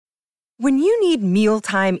When you need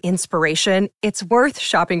mealtime inspiration, it's worth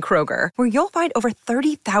shopping Kroger, where you'll find over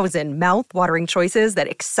 30,000 mouth-watering choices that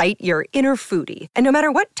excite your inner foodie. And no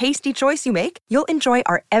matter what tasty choice you make, you'll enjoy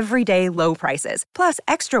our everyday low prices, plus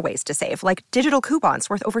extra ways to save, like digital coupons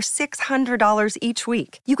worth over $600 each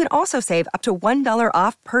week. You can also save up to $1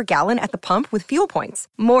 off per gallon at the pump with fuel points.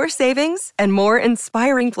 More savings and more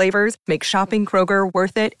inspiring flavors make shopping Kroger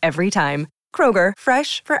worth it every time. Kroger,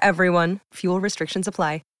 fresh for everyone. Fuel restrictions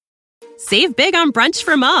apply. Save big on brunch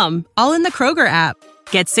for mom, all in the Kroger app.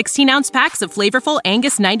 Get 16-ounce packs of flavorful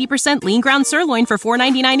Angus 90% lean ground sirloin for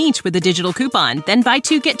 $4.99 each with a digital coupon. Then buy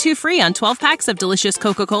 2, get 2 free on 12 packs of delicious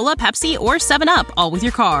Coca-Cola, Pepsi, or 7-Up, all with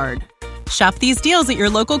your card. Shop these deals at your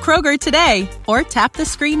local Kroger today, or tap the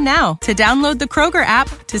screen now to download the Kroger app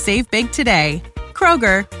to save big today.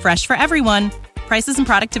 Kroger, fresh for everyone. Prices and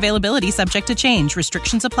product availability subject to change.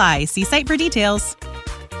 Restrictions apply. See site for details.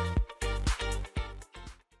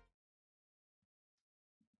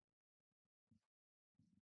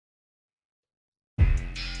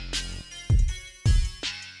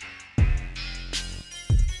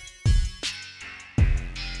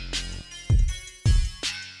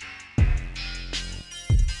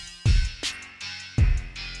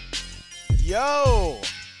 Yo,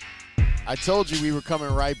 I told you we were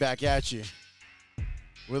coming right back at you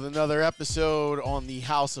with another episode on the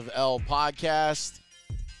House of L podcast.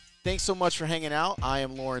 Thanks so much for hanging out. I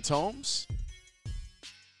am Lawrence Holmes.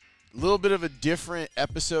 A little bit of a different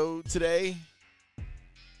episode today,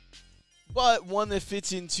 but one that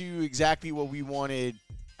fits into exactly what we wanted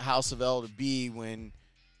House of L to be when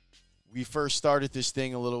we first started this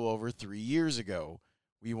thing a little over 3 years ago.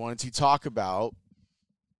 We wanted to talk about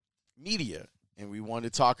media, and we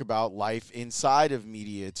wanted to talk about life inside of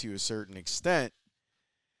media to a certain extent.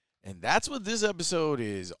 And that's what this episode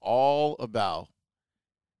is all about.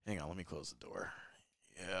 Hang on, let me close the door.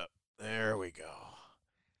 Yep, there we go.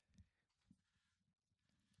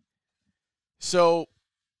 So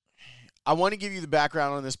I want to give you the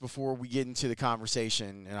background on this before we get into the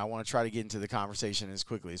conversation, and I want to try to get into the conversation as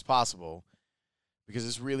quickly as possible because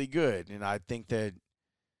it's really good, and I think that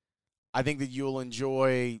you'll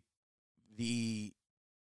enjoy the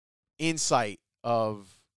insight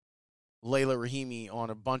of Layla Rahimi on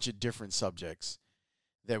a bunch of different subjects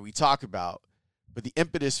that we talk about. But the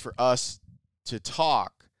impetus for us to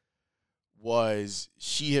talk was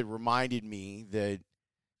she had reminded me that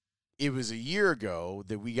it was a year ago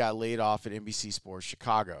that we got laid off at NBC Sports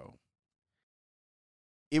Chicago.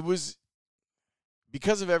 It was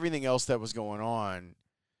because of everything else that was going on.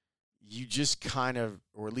 You just kind of,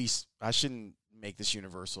 or at least I shouldn't make this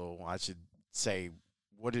universal. I should say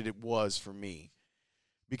what it was for me.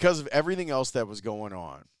 Because of everything else that was going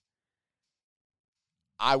on,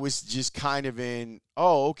 I was just kind of in,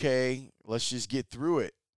 oh, okay, let's just get through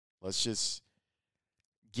it. Let's just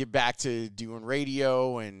get back to doing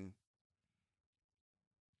radio and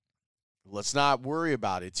let's not worry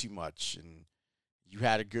about it too much. And you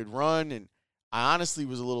had a good run, and I honestly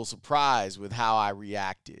was a little surprised with how I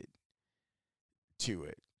reacted to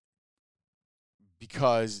it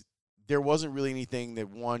because there wasn't really anything that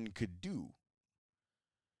one could do.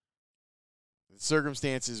 The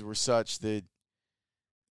circumstances were such that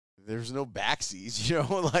there's no backseas,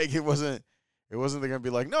 like it wasn't they're going to be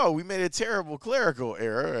like, no, we made a terrible clerical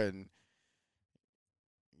error and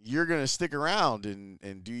you're going to stick around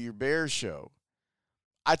and do your Bears show.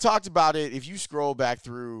 I talked about it. If you scroll back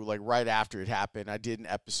through, like right after it happened, I did an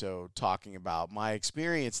episode talking about my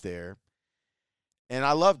experience there, and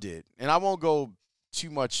I loved it. And I won't go too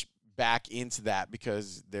much back into that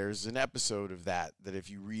because there's an episode of that if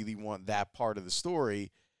you really want that part of the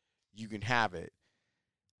story, you can have it.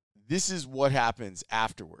 This is what happens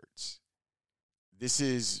afterwards. This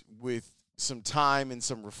is with some time and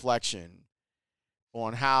some reflection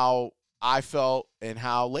on how I felt and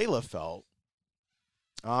how Layla felt.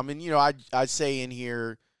 I say in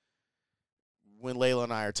here when Layla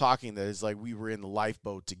and I are talking that it's like we were in the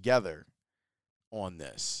lifeboat together on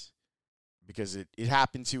this because it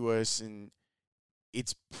happened to us, and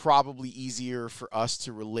it's probably easier for us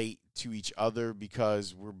to relate to each other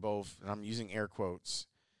because we're both, and I'm using air quotes,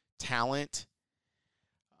 talent.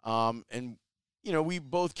 And we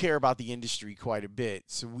both care about the industry quite a bit.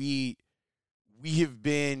 So we have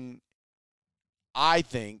been, I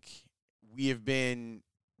think, we have been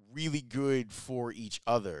really good for each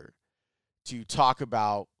other to talk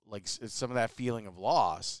about like some of that feeling of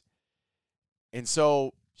loss. And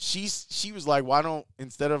so she was like, why don't,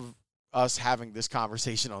 instead of us having this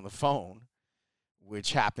conversation on the phone,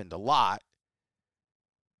 which happened a lot,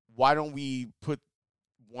 why don't we put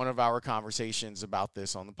one of our conversations about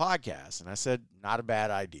this on the podcast? And I said, not a bad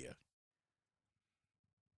idea.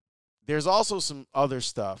 there's also some other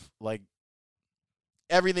stuff, like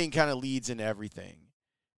everything kind of leads into everything.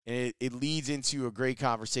 And it leads into a great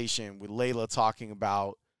conversation with Layla talking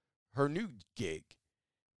about her new gig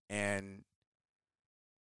and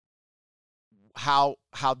how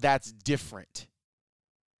that's different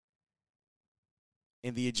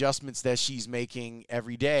and the adjustments that she's making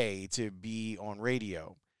every day to be on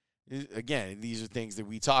radio. Again, these are things that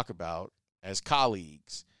we talk about as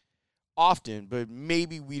colleagues often, but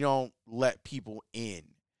maybe we don't let people in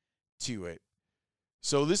to it.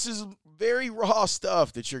 So this is very raw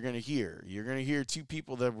stuff that you're going to hear. You're going to hear two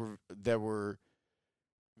people that were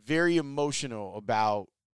very emotional about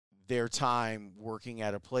their time working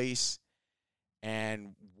at a place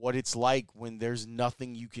and what it's like when there's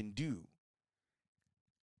nothing you can do.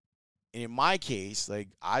 And in my case, like,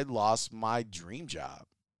 I lost my dream job.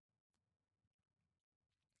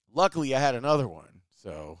 Luckily, I had another one,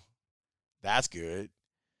 so that's good.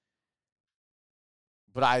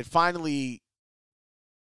 But I had finally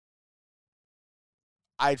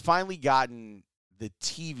gotten the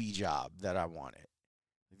TV job that I wanted.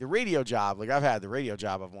 The radio job, like, I've had the radio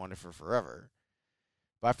job I've wanted for forever.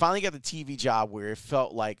 But I finally got the TV job where it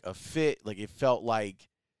felt like a fit, like it felt like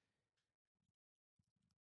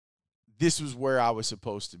this was where I was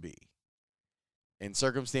supposed to be. And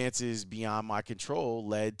circumstances beyond my control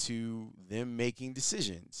led to them making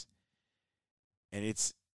decisions. And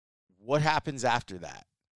it's what happens after that.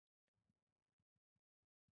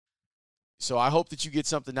 So I hope that you get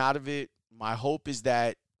something out of it. My hope is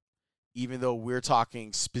that even though we're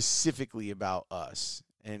talking specifically about us,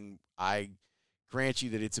 and I grant you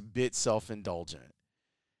that it's a bit self-indulgent,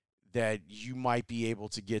 that you might be able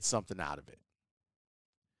to get something out of it.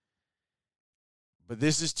 But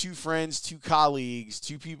this is two friends, two colleagues,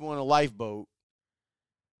 two people in a lifeboat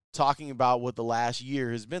talking about what the last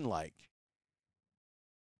year has been like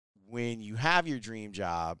when you have your dream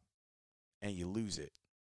job and you lose it.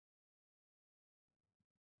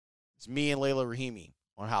 It's me and Layla Rahimi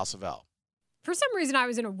on House of L. For some reason, I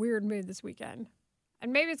was in a weird mood this weekend.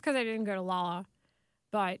 And maybe it's because I didn't go to Lala,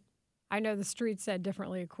 but I know the streets said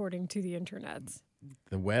differently according to the internets.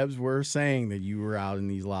 The webs were saying that you were out in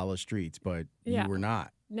these Lala streets, but you were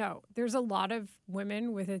not. No, there's a lot of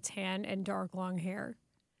women with a tan and dark long hair.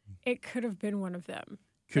 It could have been one of them.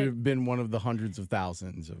 Could have been one of the hundreds of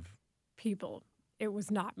thousands of people. It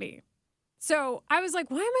was not me. So I was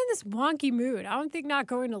like, why am I in this wonky mood? I don't think not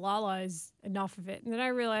going to Lala is enough of it. And then I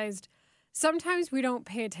realized sometimes we don't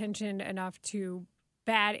pay attention enough to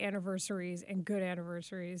bad anniversaries and good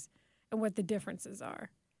anniversaries and what the differences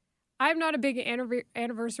are. I'm not a big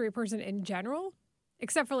anniversary person in general,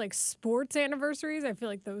 except for like sports anniversaries. I feel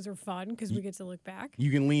like those are fun because we get to look back. You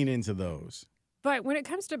can lean into those. But when it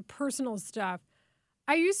comes to personal stuff,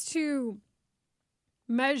 I used to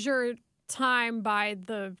measure time by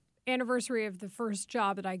the anniversary of the first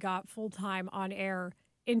job that I got full-time on air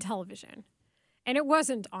in television. And it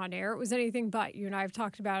wasn't on air. It was anything but. You and I have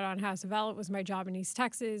talked about it on House of L. It was my job in East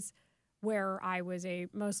Texas, where I was a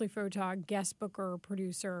mostly photog, guest booker,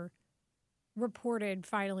 producer, reported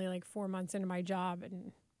finally like 4 months into my job,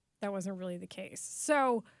 and that wasn't really the case.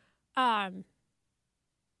 So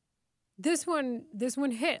this one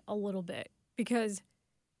hit a little bit because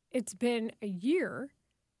it's been a year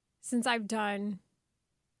since I've done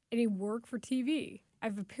any work for TV.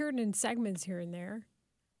 I've appeared in segments here and there,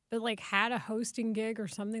 but like had a hosting gig or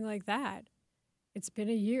something like that. It's been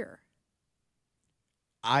a year.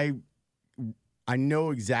 I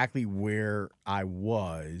know exactly where I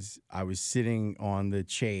was. I was sitting on the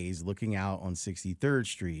Chase looking out on 63rd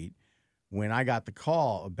Street when I got the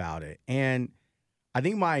call about it. And I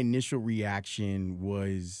think my initial reaction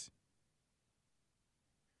was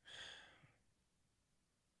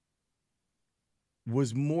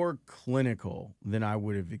more clinical than I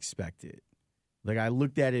would have expected. Like, I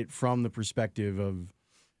looked at it from the perspective of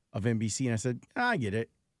NBC, and I said, I get it.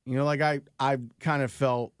 You know, like I kind of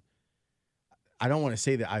felt, I don't want to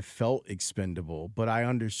say that I felt expendable, but I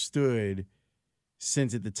understood,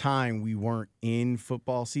 since at the time we weren't in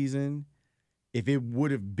football season, if it would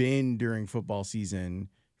have been during football season,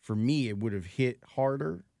 for me, it would have hit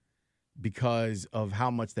harder because of how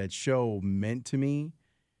much that show meant to me.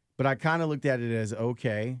 But I kind of looked at it as,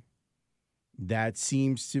 okay, that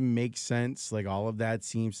seems to make sense. Like, all of that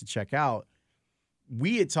seems to check out.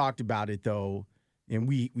 We had talked about it, though, and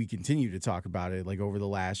we continue to talk about it, like, over the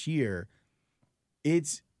last year.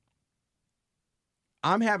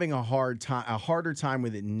 I'm having a harder time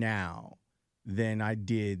with it now than I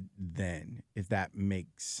did then, if that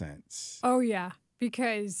makes sense. Oh, yeah,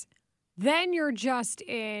 because then you're just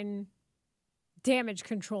in damage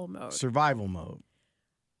control mode. Survival mode.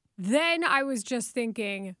 Then I was just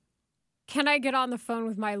thinking, can I get on the phone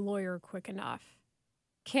with my lawyer quick enough?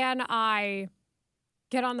 Can I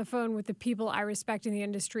get on the phone with the people I respect in the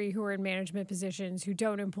industry who are in management positions, who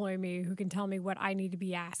don't employ me, who can tell me what I need to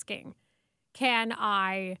be asking? Can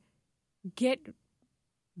I get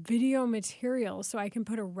video material so I can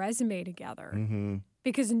put a resume together? Mm-hmm.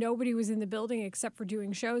 Because nobody was in the building except for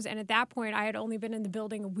doing shows. And at that point, I had only been in the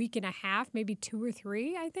building a week and a half, maybe 2 or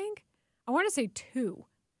 3, I think. I want to say 2,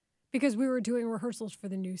 because we were doing rehearsals for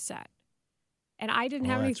the new set. And I didn't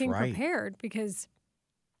have anything prepared because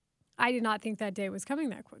I did not think that day was coming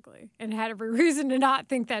that quickly, and had every reason to not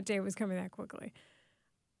think that day was coming that quickly.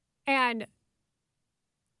 And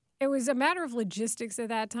it was a matter of logistics at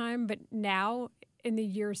that time, but now, in the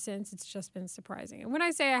years since, it's just been surprising. And when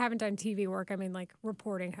I say I haven't done TV work, I mean like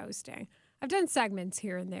reporting, hosting. I've done segments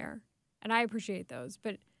here and there, and I appreciate those.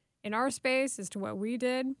 But in our space, as to what we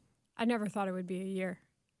did, I never thought it would be a year.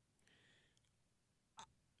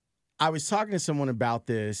 I was talking to someone about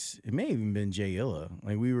this. It may have even been Jay Illa.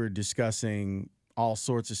 Like, we were discussing all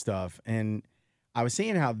sorts of stuff, and I was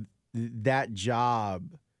saying how that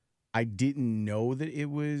job, I didn't know that it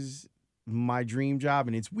was my dream job.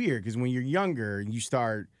 And it's weird because when you're younger, you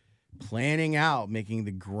start planning out, making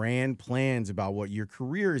the grand plans about what your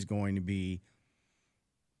career is going to be.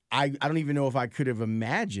 I don't even know if I could have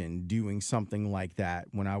imagined doing something like that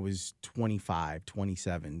when I was 25,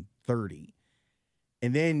 27, 30.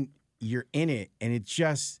 And then you're in it, and it's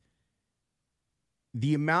just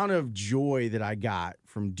the amount of joy that I got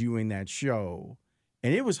from doing that show.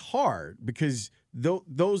 And it was hard because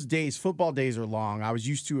those days, football days, are long. I was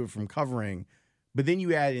used to it from covering, but then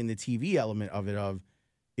you add in the TV element of it.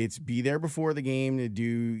 It's be there before the game to do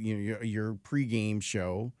your pregame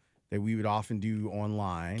show that we would often do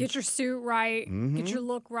online. Get your suit right, get your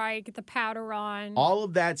look right, get the powder on. All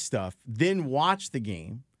of that stuff. Then watch the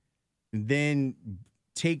game, and then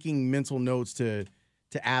taking mental notes to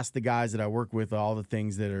ask the guys that I work with all the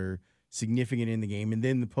things that are significant in the game, and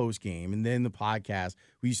then the post game, and then the podcast.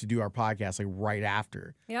 We used to do our podcast like right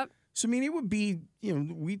after. Yep. So, I mean, it would be,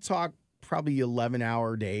 we talk probably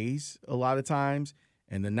 11-hour days a lot of times,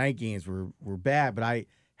 and the night games were bad, but I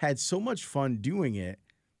had so much fun doing it,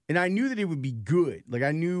 and I knew that it would be good. Like,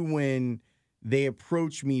 I knew when they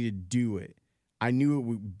approached me to do it, I knew it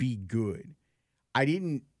would be good. I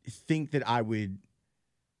didn't think that I would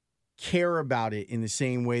care about it in the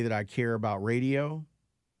same way that I care about radio,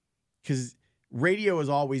 because radio has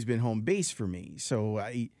always been home base for me. So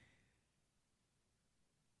I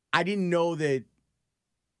didn't know that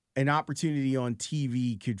an opportunity on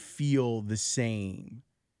TV could feel the same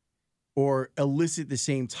or elicit the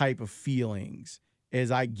same type of feelings as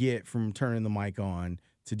I get from turning the mic on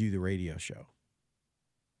to do the radio show.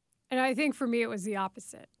 And I think for me, it was the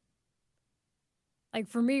opposite. Like,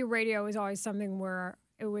 for me, radio was always something where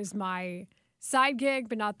it was my side gig,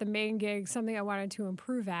 but not the main gig, something I wanted to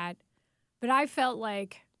improve at. But I felt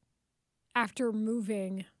like after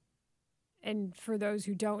moving, and for those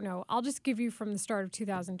who don't know, I'll just give you from the start of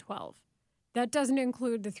 2012. That doesn't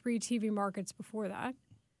include the 3 TV markets before that.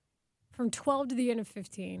 From 12 to the end of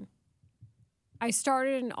 15, I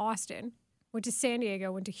started in Austin, went to San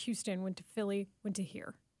Diego, went to Houston, went to Philly, went to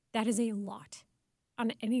here. That is a lot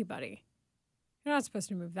on anybody. You're not supposed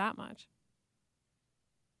to move that much.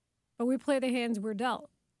 But we play the hands we're dealt.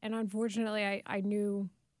 And unfortunately, I knew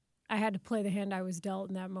I had to play the hand I was dealt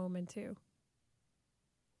in that moment too.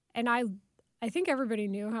 And I think everybody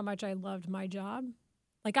knew how much I loved my job.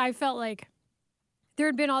 Like, I felt like there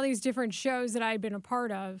had been all these different shows that I had been a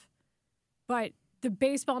part of, but the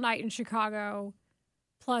baseball night in Chicago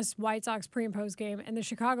plus White Sox pre and post game and the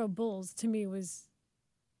Chicago Bulls to me was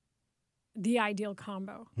the ideal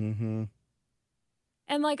combo. Mm-hmm.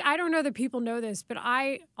 And like, I don't know that people know this, but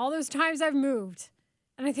all those times I've moved,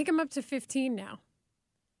 and I think I'm up to 15 now,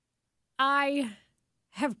 I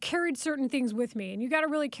have carried certain things with me, and you got to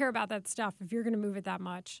really care about that stuff if you're going to move it that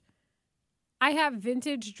much. I have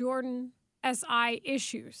vintage Jordan SI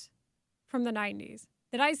issues from the 90s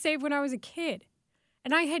that I saved when I was a kid,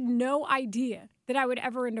 and I had no idea that I would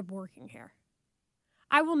ever end up working here.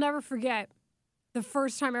 I will never forget the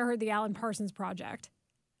first time I heard the Alan Parsons Project,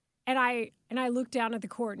 and I look down at the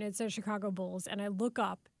court, and it says Chicago Bulls, and I look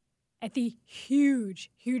up at the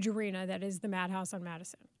huge, huge arena that is the Madhouse on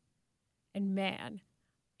Madison. And man,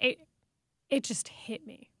 it just hit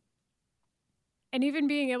me. And even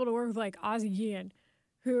being able to work with like Ozzie Guillen,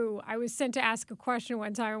 who I was sent to ask a question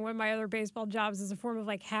one time in one of my other baseball jobs as a form of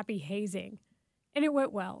like happy hazing. And it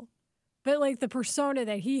went well. But like the persona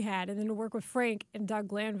that he had, and then to work with Frank and Doug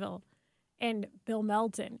Glanville and Bill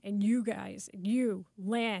Melton and you guys, and you,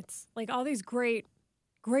 Lance, like all these great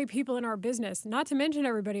great people in our business, not to mention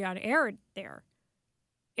everybody on air there.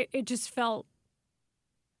 It just felt,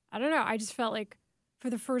 I don't know, I just felt like for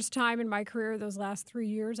the first time in my career, those last 3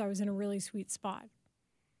 years, I was in a really sweet spot.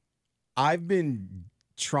 I've been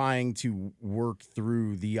trying to work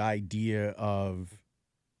through the idea of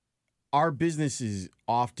our business is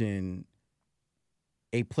often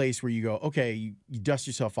a place where you go, okay, you dust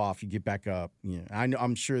yourself off, you get back up. You know,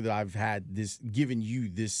 I'm sure that I've had this, given you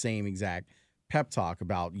this same exact pep talk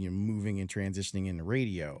about, you know, moving and transitioning into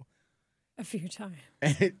radio a few times.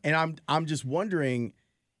 And I'm just wondering,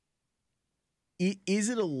 is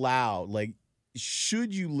it allowed? Like,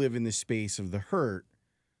 should you live in the space of the hurt,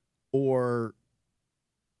 or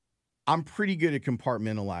I'm pretty good at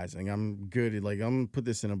compartmentalizing. I'm good at, like, I'm going to put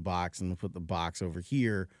this in a box and I'm going to put the box over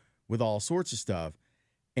here with all sorts of stuff.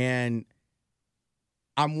 And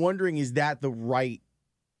I'm wondering, is that the right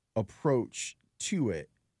approach to it?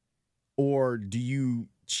 Or do you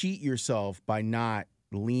cheat yourself by not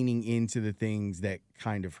leaning into the things that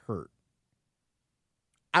kind of hurt?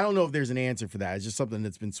 I don't know if there's an answer for that. It's just something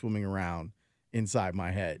that's been swimming around inside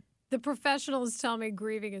my head. The professionals tell me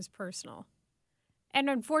grieving is personal. And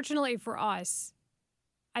unfortunately for us,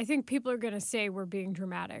 I think people are going to say we're being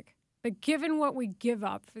dramatic. But given what we give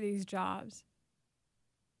up for these jobs,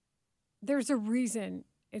 there's a reason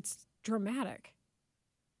it's dramatic.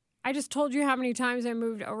 I just told you how many times I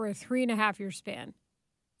moved over a 3.5-year span.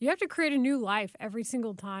 You have to create a new life every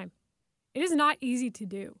single time. It is not easy to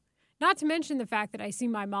do. Not to mention the fact that I see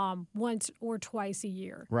my mom once or twice a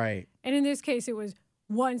year. Right. And in this case, it was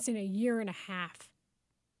once in a year and a half.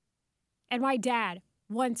 And my dad,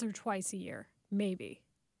 once or twice a year, maybe.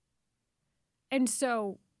 And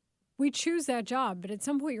so we choose that job, but at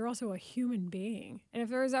some point you're also a human being. And if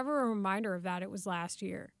there was ever a reminder of that, it was last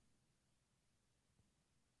year.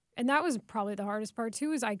 And that was probably the hardest part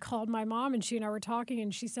too, is I called my mom and she and I were talking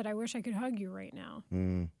and she said, I wish I could hug you right now.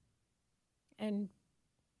 Mm. And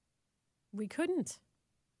we couldn't.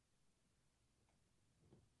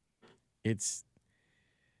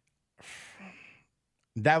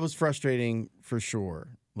 That was frustrating for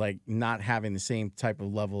sure. Like, not having the same type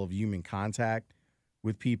of level of human contact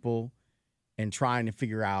with people and trying to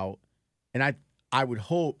figure out, and I would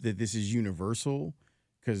hope that this is universal,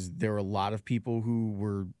 because there were a lot of people who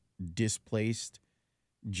were displaced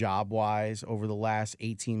job-wise over the last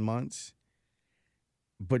 18 months,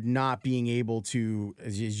 but not being able to,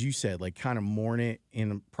 as you said, like, kind of mourn it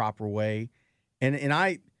in a proper way. And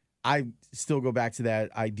I still go back to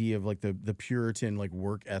that idea of, like, the Puritan, like,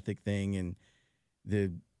 work ethic thing and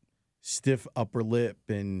the stiff upper lip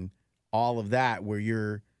and all of that, where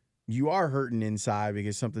you are hurting inside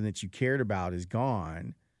because something that you cared about is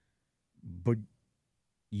gone, but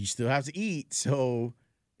you still have to eat. So,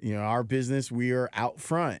 you know, our business, we are out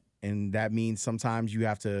front, and that means sometimes you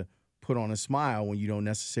have to put on a smile when you don't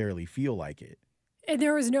necessarily feel like it. And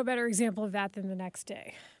there was no better example of that than the next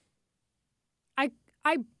day.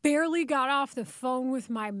 I barely got off the phone with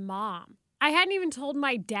my mom. I hadn't even told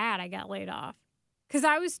my dad I got laid off because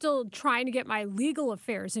I was still trying to get my legal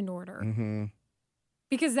affairs in order. Mm-hmm.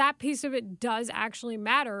 Because that piece of it does actually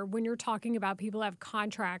matter when you're talking about people who have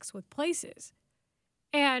contracts with places.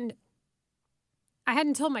 And I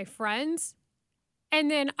hadn't told my friends. And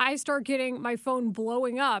then I start getting my phone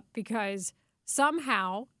blowing up because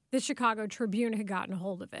somehow the Chicago Tribune had gotten a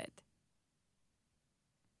hold of it.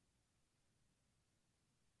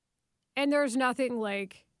 And there's nothing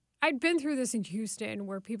like, I'd been through this in Houston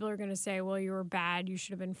where people are going to say, well, you were bad. You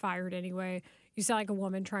should have been fired anyway. You sound like a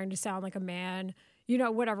woman trying to sound like a man, you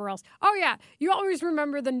know, whatever else. Oh, yeah. You always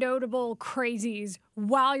remember the notable crazies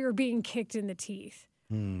while you're being kicked in the teeth.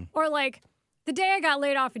 Or like the day I got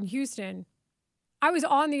laid off in Houston, I was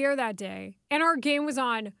on the air that day and our game was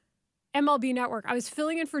on MLB Network. I was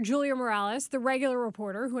filling in for Julia Morales, the regular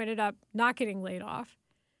reporter who ended up not getting laid off.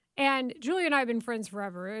 And Julia and I have been friends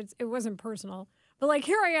forever. It wasn't personal. But, like,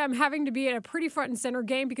 here I am having to be at a pretty front and center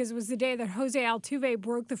game because it was the day that Jose Altuve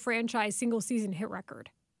broke the franchise single-season hit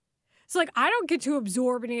record. So, like, I don't get to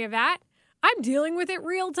absorb any of that. I'm dealing with it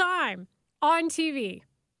real time on TV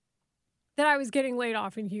that I was getting laid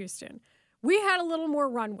off in Houston. We had a little more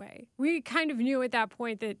runway. We kind of knew at that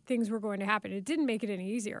point that things were going to happen. It didn't make it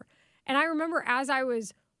any easier. And I remember as I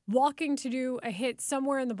was walking to do a hit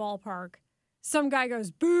somewhere in the ballpark, some guy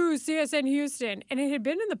goes, boo, CSN Houston. And it had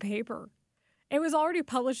been in the paper. It was already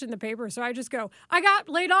published in the paper. So I just go, I got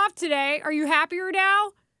laid off today. Are you happier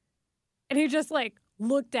now? And he just like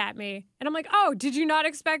looked at me. And I'm like, oh, did you not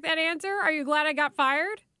expect that answer? Are you glad I got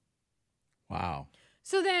fired? Wow.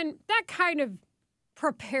 So then that kind of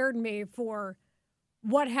prepared me for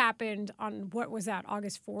what happened on, what was that,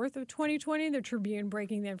 August 4th of 2020, the Tribune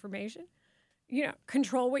breaking the information.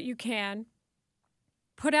 Control what you can.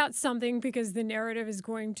 Put out something because the narrative is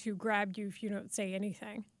going to grab you if you don't say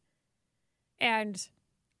anything. And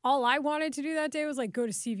all I wanted to do that day was go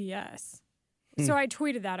to CVS. So I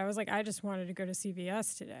tweeted that. I was like, I just wanted to go to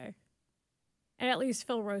CVS today. And at least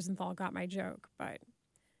Phil Rosenthal got my joke. But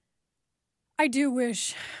I do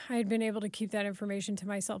wish I had been able to keep that information to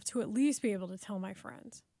myself to at least be able to tell my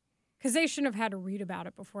friends. Because they shouldn't have had to read about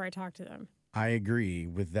it before I talked to them. I agree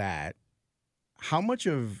with that. How much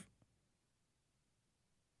of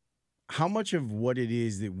what it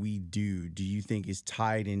is that we do you think is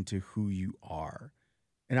tied into who you are?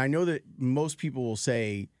 And I know that most people will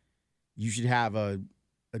say you should have a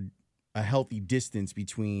healthy distance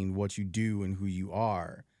between what you do and who you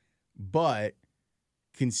are. But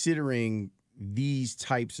considering these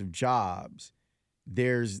types of jobs,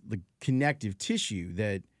 there's the connective tissue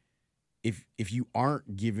that if you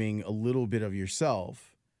aren't giving a little bit of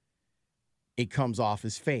yourself, it comes off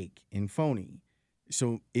as fake and phony.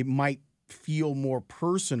 So it might feel more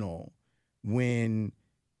personal when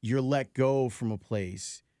you're let go from a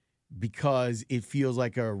place because it feels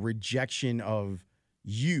like a rejection of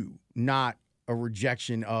you, not a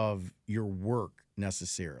rejection of your work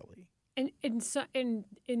necessarily. And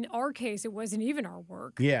in our case, it wasn't even our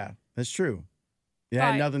work. Yeah, that's true. It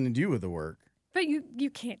had nothing to do with the work. But you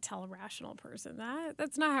can't tell a rational person that.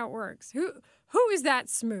 That's not how it works. Who is that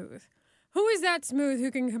smooth? Who is that smooth who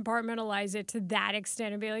can compartmentalize it to that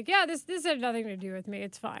extent and be like, yeah, this had nothing to do with me.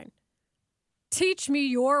 It's fine. Teach me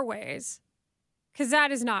your ways, because that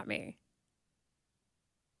is not me.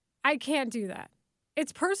 I can't do that.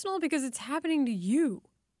 It's personal because it's happening to you.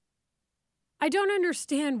 I don't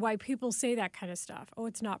understand why people say that kind of stuff. Oh,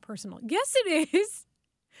 it's not personal. Yes, it is.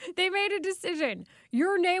 They made a decision.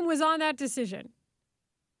 Your name was on that decision.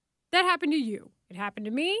 That happened to you. It happened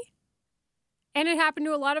to me. And it happened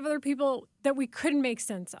to a lot of other people that we couldn't make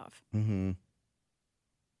sense of. Mm-hmm.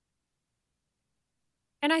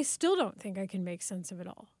 And I still don't think I can make sense of it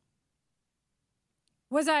all.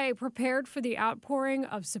 Was I prepared for the outpouring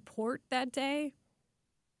of support that day?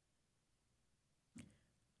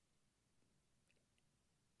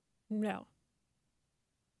 No.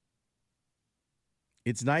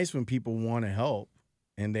 It's nice when people want to help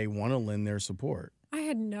and they want to lend their support. I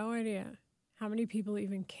had no idea how many people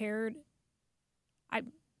even cared. I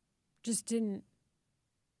just didn't.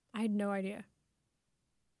 I had no idea.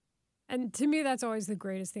 And to me, that's always the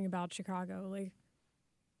greatest thing about Chicago.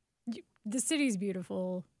 The city's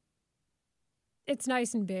beautiful. It's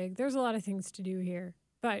nice and big. There's a lot of things to do here.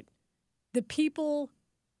 But the people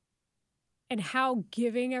and how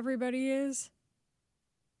giving everybody is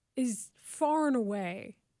far and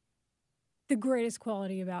away the greatest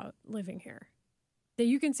quality about living here. That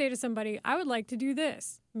you can say to somebody, I would like to do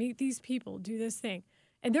this, meet these people, do this thing.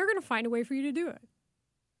 And they're going to find a way for you to do it.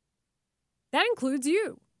 That includes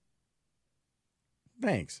you.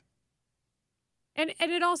 Thanks. And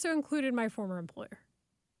it also included my former employer,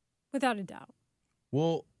 without a doubt.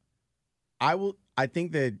 Well, I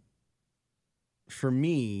think that for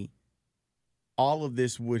me, all of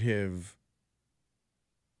this would have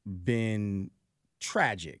been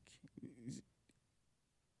tragic,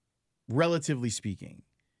 relatively speaking,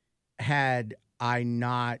 had I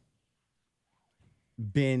not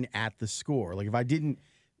been at the score. If I didn't,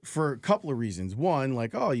 for a couple of reasons. One,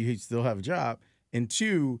 you still have a job. And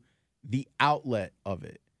two, the outlet of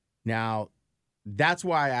it. Now, that's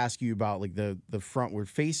why I ask you about the frontward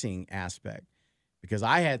facing aspect, because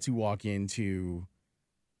I had to walk into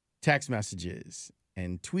text messages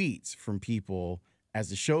and tweets from people as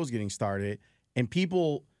the show's getting started, and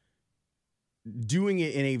people doing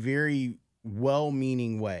it in a very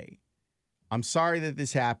well-meaning way. I'm sorry that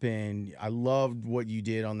this happened. I loved what you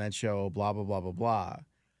did on that show, blah, blah, blah, blah, blah.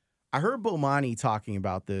 I heard Bomani talking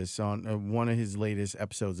about this on one of his latest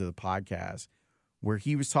episodes of the podcast, where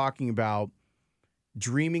he was talking about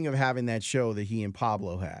dreaming of having that show that he and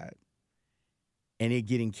Pablo had and it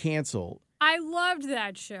getting canceled. I loved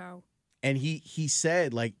that show. And he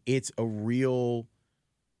said, it's a real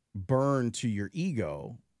burn to your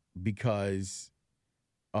ego because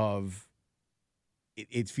of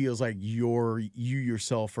it feels like you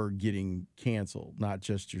yourself are getting canceled, not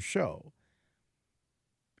just your show.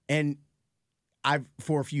 And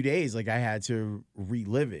for a few days, I had to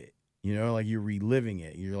relive it, you're reliving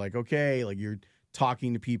it. You're okay, you're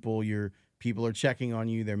talking to people, people are checking on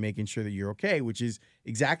you. They're making sure that you're okay, which is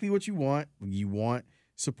exactly what you want. You want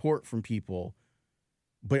support from people,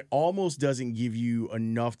 but it almost doesn't give you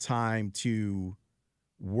enough time to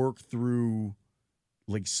work through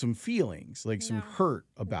like some feelings, like some No. hurt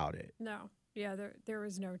about it. No. Yeah, there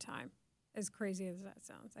was no time. As crazy as that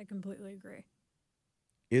sounds, I completely agree.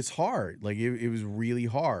 It's hard. Like it was really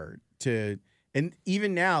hard to, and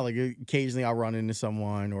even now, like occasionally I'll run into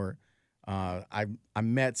someone or I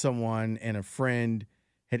met someone and a friend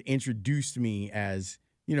had introduced me as,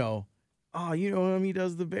 oh, you know him, he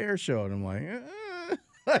does the Bear Show. And I'm like,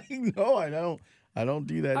 no, I don't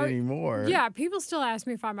do that anymore. Yeah, people still ask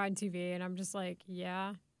me if I'm on TV, and I'm just like,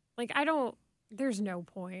 yeah. Like, there's no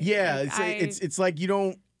point. Yeah, like, it's like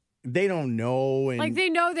they don't know. And like, they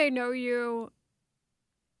know you.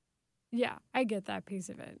 Yeah, I get that piece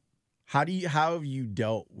of it. how have you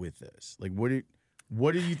dealt with this? Like, what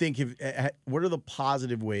do you think? What are the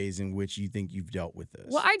positive ways in which you think you've dealt with this?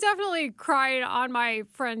 Well, I definitely cried on my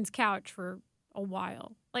friend's couch for a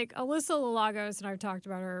while. Like Alyssa Lagos, and I've talked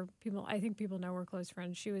about her. I think people know we're close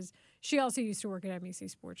friends. She also used to work at NBC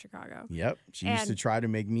Sports Chicago. Yep, she used to try to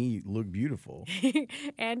make me look beautiful.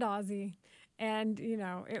 And Ozzy. And,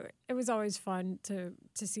 it was always fun to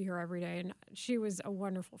see her every day. And she was a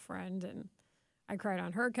wonderful friend. And I cried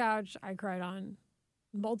on her couch. I cried on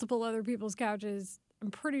multiple other people's couches.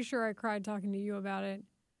 I'm pretty sure I cried talking to you about it.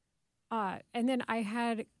 And then I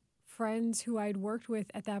had friends who I'd worked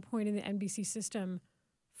with at that point in the NBC system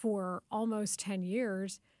for almost 10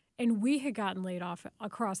 years. And we had gotten laid off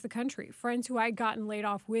across the country. Friends who I'd gotten laid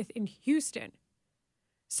off with in Houston.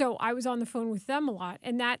 So I was on the phone with them a lot.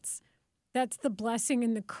 And that's the blessing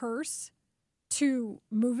and the curse to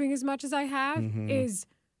moving as much as I have is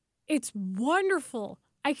it's wonderful.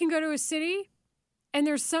 I can go to a city and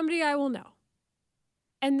there's somebody I will know.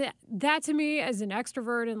 And that to me as an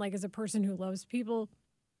extrovert and like as a person who loves people,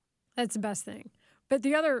 that's the best thing. But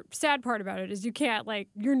the other sad part about it is you can't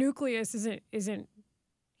your nucleus isn't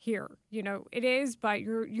here. It is, but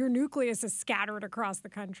your nucleus is scattered across the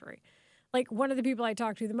country. Like one of the people I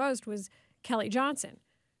talked to the most was Kelly Johnson,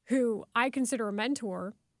 who I consider a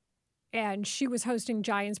mentor, and she was hosting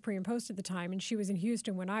Giants pre and post at the time, and she was in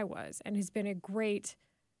Houston when I was, and has been a great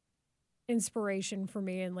inspiration for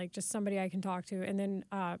me and just somebody I can talk to. And then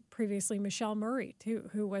previously Michelle Murray, too,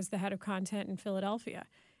 who was the head of content in Philadelphia.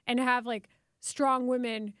 And to have strong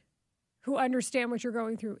women who understand what you're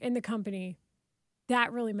going through in the company,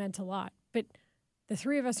 that really meant a lot. But the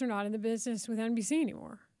three of us are not in the business with NBC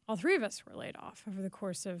anymore. All three of us were laid off over the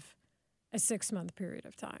course of a 6-month period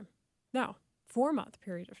of time. No, 4-month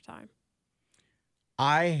period of time.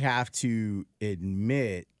 I have to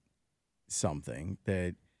admit something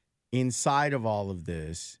that inside of all of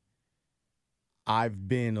this, I've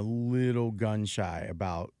been a little gun shy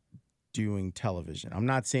about doing television. I'm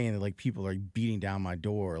not saying that people are beating down my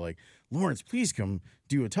door, Lawrence, please come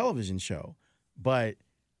do a television show. But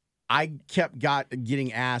I kept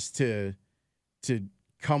getting asked to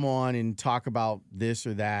come on and talk about this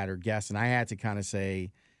or that or guess. And I had to kind of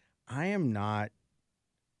say, I am not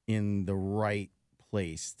in the right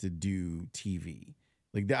place to do TV.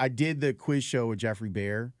 I did the quiz show with Jeffrey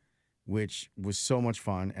Bear, which was so much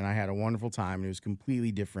fun. And I had a wonderful time. It was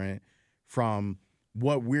completely different from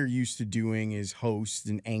what we're used to doing as hosts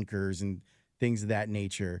and anchors and things of that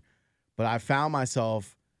nature. But I found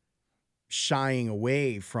myself shying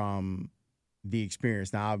away from the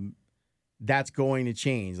experience. Now, that's going to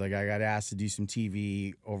change. I got asked to do some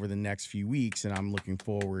TV over the next few weeks, and I'm looking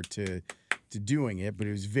forward to doing it. But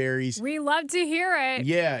it was very... We love to hear it.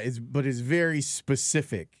 Yeah, it's very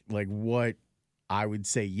specific, what I would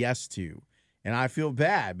say yes to. And I feel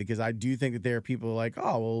bad because I do think that there are people oh,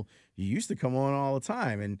 well, you used to come on all the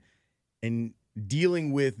time. And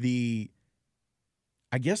dealing with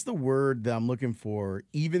I guess the word that I'm looking for,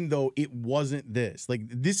 even though it wasn't this,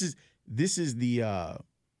 this is the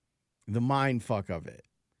mind fuck of it.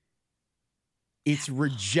 It's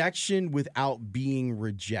rejection without being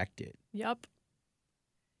rejected. Yep.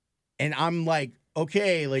 And I'm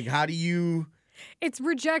okay, how do you... It's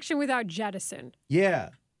rejection without jettison. Yeah.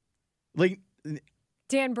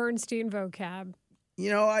 Dan Bernstein vocab.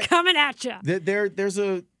 Coming at you.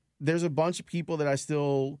 There's a bunch of people that I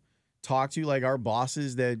still talk to, our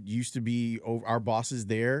bosses that used to be our bosses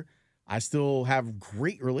there. I still have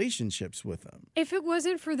great relationships with them. If it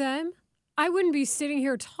wasn't for them, I wouldn't be sitting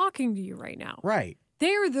here talking to you right now. Right.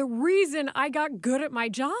 They are the reason I got good at my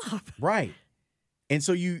job. Right. And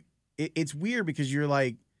so it's weird because you're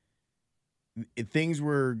things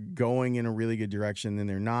were going in a really good direction, then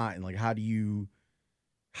they're not. And how do you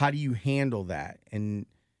handle that? And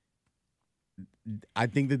I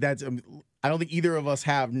think that's, I don't think either of us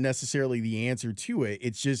have necessarily the answer to it.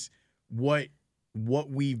 It's just what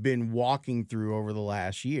we've been walking through over the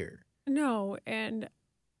last year. No, and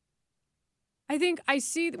I think I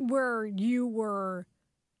see where you were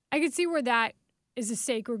I could see where that is a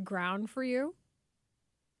sacred ground for you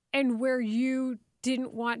and where you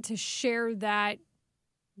didn't want to share that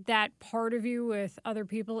part of you with other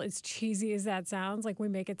people, as cheesy as that sounds. Like, we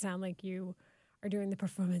make it sound like you are doing the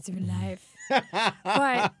performance of your life.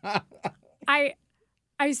 But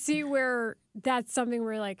I see where that's something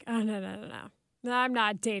where you're like, oh, no, I'm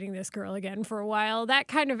not dating this girl again for a while. That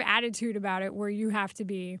kind of attitude about it where you have to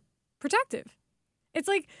be protective. It's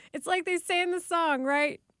like they say in the song,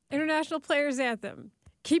 right? International Players Anthem.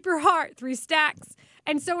 Keep your heart, 3 stacks.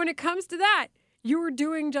 And so when it comes to that, you were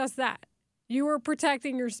doing just that. You were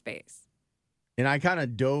protecting your space. And I kind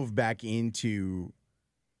of dove back into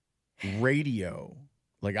radio.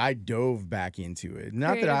 Like, I dove back into it.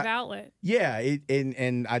 Not Creative that outlet. Yeah,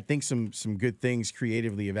 and I think some good things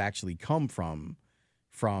creatively have actually come from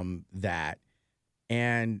that.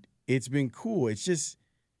 And it's been cool. It's just,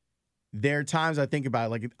 there are times I think about it,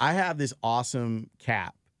 like, I have this awesome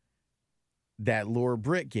cap that Laura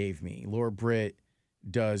Britt gave me. Laura Britt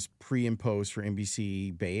does pre and post for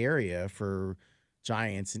NBC Bay Area for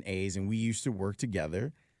Giants and A's, and we used to work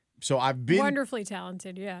together. So I've been wonderfully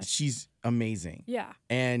talented, yeah. She's amazing. Yeah.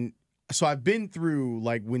 And so I've been through,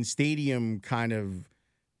 like, when Stadium kind of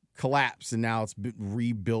collapsed and now it's been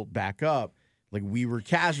rebuilt back up. Like, we were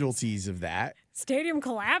casualties of that. Stadium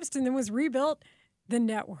collapsed and then was rebuilt. The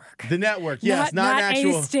network. The network, yes, not an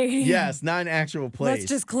actual a stadium. Yes, not an actual place. Let's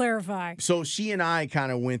just clarify. So she and I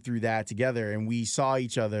kind of went through that together, and we saw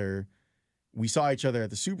each other. We saw each other at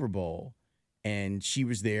the Super Bowl, and she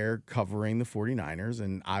was there covering the 49ers,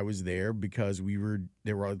 and I was there because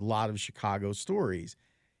there were a lot of Chicago stories.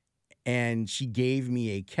 And she gave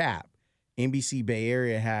me a cap. NBC Bay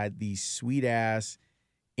Area had these sweet ass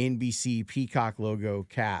NBC Peacock logo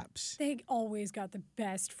caps. They always got the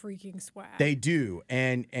best freaking swag. They do.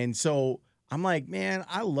 And so I'm like, man,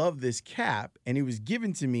 I love this cap. And it was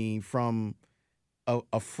given to me from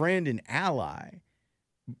a friend and ally.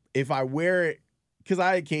 If I wear it, because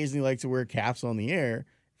I occasionally like to wear caps on the air,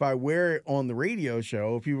 if I wear it on the radio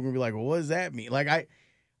show, people are going to be like, well, what does that mean? Like,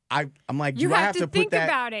 I'm like, do I have to think put that?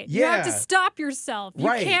 about it. Yeah. You have to stop yourself. You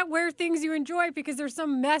Right. can't wear things you enjoy because there's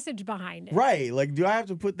some message behind it. Right. Like, do I have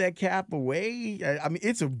to put that cap away? I mean,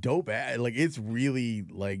 it's a dope ad. Like, it's really,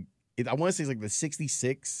 like, I want to say it's like the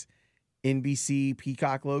 66 NBC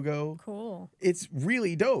Peacock logo. Cool. It's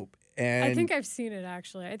really dope. And I think I've seen it,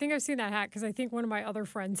 actually. I think I've seen that hat because I think one of my other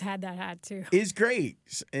friends had that hat, too. it's great.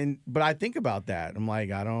 But I think about that. I'm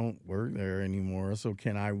like, I don't work there anymore, so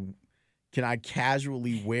can I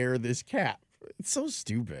casually wear this cap? It's so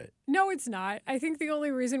stupid. No, it's not. I think the only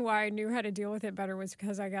reason why I knew how to deal with it better was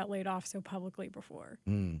because I got laid off so publicly before.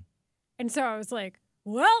 Mm. And so I was like,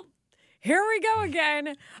 well, here we go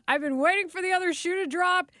again. I've been waiting for the other shoe to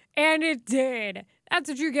drop, and it did. That's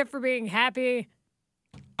what you get for being happy.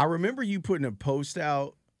 I remember you putting a post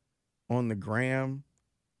out on the gram.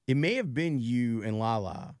 It may have been you and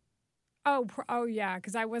Lala. Oh yeah,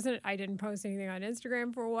 because I didn't post anything on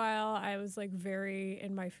Instagram for a while. I was like very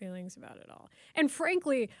in my feelings about it all. And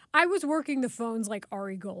frankly, I was working the phones like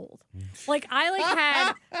Ari Gold. Like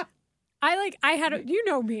I had you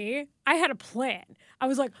know me, I had a plan. I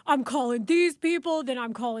was like, I'm calling these people, then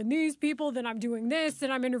I'm calling these people, then I'm doing this,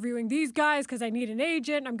 then I'm interviewing these guys because I need an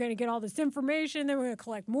agent. I'm going to get all this information, then we're going to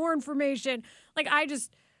collect more information. Like, I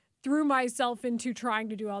just threw myself into trying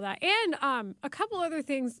to do all that. And a couple other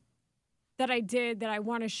things that I did that I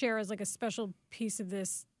want to share as like a special piece of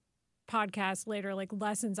this podcast later, like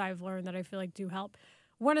lessons I've learned that I feel like do help.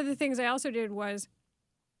 One of the things I also did was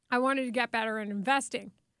I wanted to get better in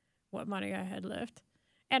investing what money I had left.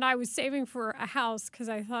 And I was saving for a house because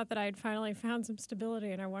I thought that I had finally found some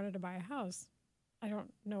stability and I wanted to buy a house. I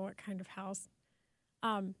don't know what kind of house,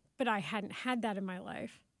 but I hadn't had that in my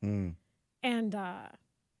life. Mm. And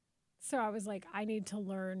so I was like, I need to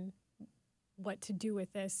learn what to do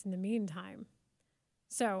with this in the meantime.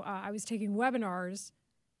 So I was taking webinars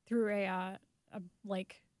through a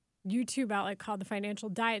like YouTube outlet called The Financial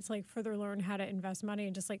Diet to like further learn how to invest money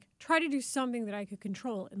and just like try to do something that I could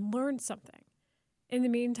control and learn something in the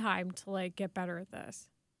meantime to like get better at this.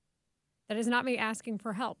 That is not me asking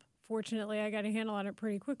for help. Fortunately, I got a handle on it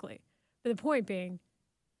pretty quickly. But the point being,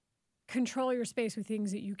 control your space with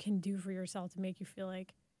things that you can do for yourself to make you feel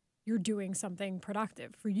like you're doing something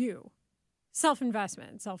productive for you.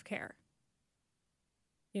 Self-investment, self-care.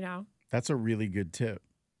 You know? That's a really good tip.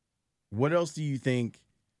 What else do you think,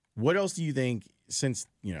 since,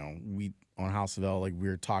 you know, we on House of L, like we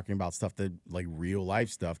were talking about stuff that, like real life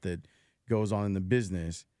stuff that goes on in the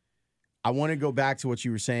business. I want to go back to what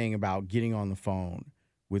you were saying about getting on the phone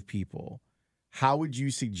with people. How would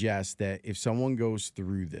you suggest that if someone goes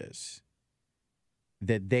through this,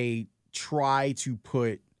 that they try to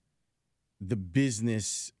put the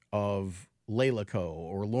business of Layla Co.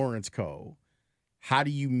 or Lawrence Co. How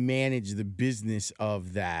do you manage the business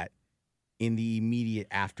of that in the immediate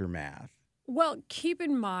aftermath? Well, keep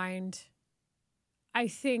in mind, I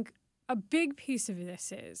think a big piece of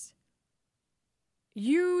this is,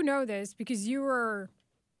 you know this because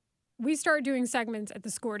we started doing segments at the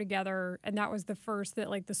Score together, and that was the first that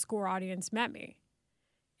like the Score audience met me.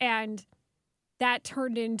 And that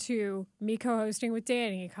turned into me co-hosting with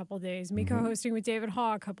Danny a couple days, me co-hosting with David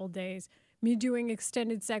Haw a couple days, me doing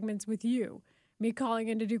extended segments with you, me calling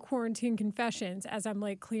in to do quarantine confessions as I'm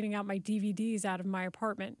like cleaning out my DVDs out of my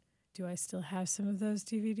apartment. Do I still have some of those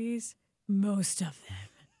DVDs? Most of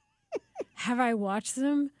them. Have I watched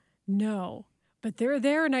them? No. But they're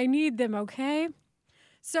there and I need them, okay?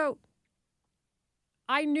 So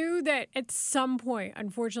I knew that at some point,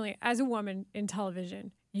 unfortunately, as a woman in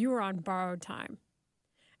television, you were on borrowed time.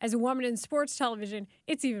 As a woman in sports television,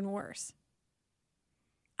 it's even worse.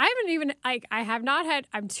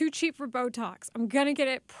 I'm too cheap for Botox. I'm going to get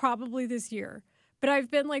it probably this year. But I've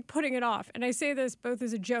been like putting it off. And I say this both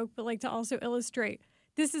as a joke, but like to also illustrate,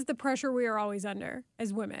 this is the pressure we are always under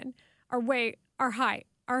as women. Our weight, our height,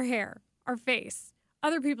 our hair, our face,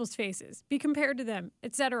 other people's faces, be compared to them,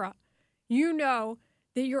 etc. You know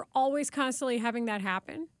that you're always constantly having that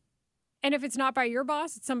happen. And if it's not by your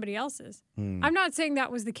boss, it's somebody else's. I'm not saying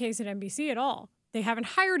that was the case at NBC at all. They haven't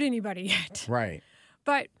hired anybody yet. Right.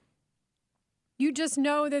 But you just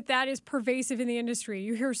know that that is pervasive in the industry.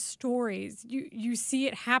 You hear stories. You see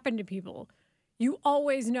it happen to people. You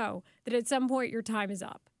always know that at some point your time is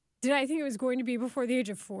up. Did I think it was going to be before the age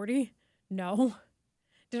of 40? No.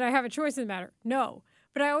 Did I have a choice in the matter? No.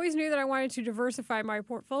 But I always knew that I wanted to diversify my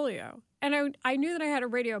portfolio. And I knew that I had a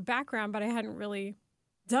radio background, but I hadn't really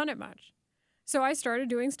done it much. So I started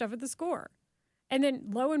doing stuff at the Score. And then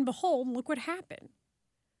lo and behold, look what happened.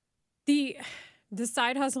 The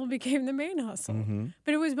side hustle became the main hustle. Mm-hmm.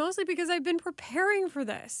 But it was mostly because I've been preparing for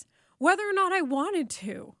this, whether or not I wanted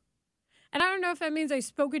to. And I don't know if that means I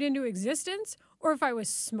spoke it into existence or if I was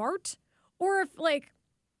smart or if, like,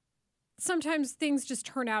 sometimes things just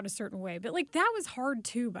turn out a certain way. But, like, that was hard,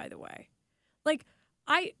 too, by the way. Like,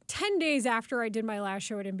 10 days after I did my last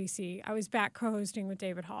show at NBC, I was back co-hosting with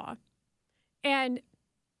David Haw. And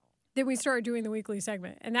then we started doing the weekly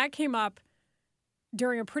segment. And that came up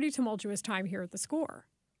during a pretty tumultuous time here at the Score.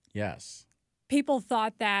 Yes. People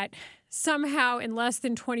thought that somehow in less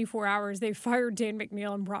than 24 hours, they fired Dan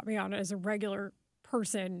McNeil and brought me on as a regular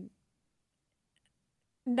person.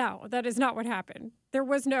 No, that is not what happened. There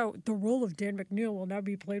was no, the role of Dan McNeil will now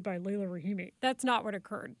be played by Layla Rahimi. That's not what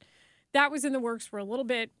occurred. That was in the works for a little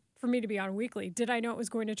bit for me to be on weekly. Did I know it was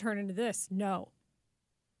going to turn into this? No.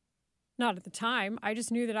 Not at the time. I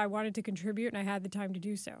just knew that I wanted to contribute and I had the time to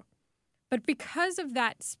do so. But because of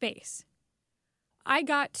that space, I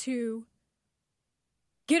got to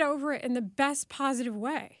get over it in the best positive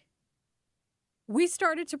way. We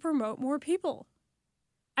started to promote more people.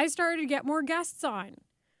 I started to get more guests on.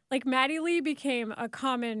 Like Maddie Lee became a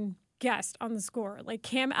common guest on the Score. Like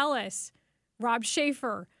Cam Ellis, Rob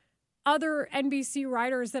Schaefer, other NBC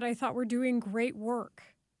writers that I thought were doing great work.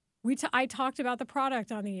 I talked about the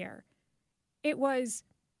product on the air. It was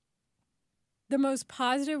the most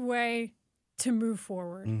positive way to move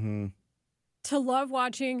forward. Mm-hmm. To love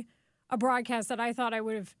watching a broadcast that I thought I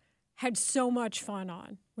would have had so much fun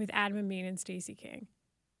on with Adam Amin and Stacey King.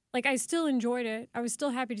 Like, I still enjoyed it. I was still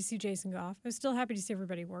happy to see Jason Goff. I was still happy to see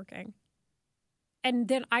everybody working. And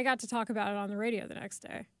then I got to talk about it on the radio the next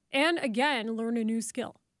day. And again, learn a new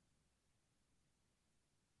skill.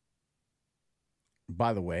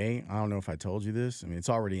 By the way, I don't know if I told you this. I mean, it's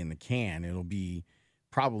already in the can. It'll be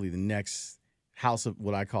probably the next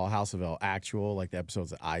what I call House of L actual, like the episodes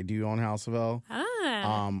that I do on House of L.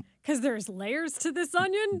 Because there's layers to this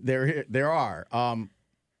onion? There are.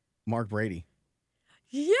 Mark Brady.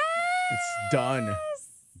 Yes! It's done.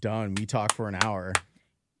 Done. We talked for an hour.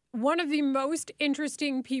 One of the most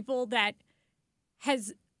interesting people that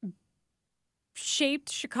has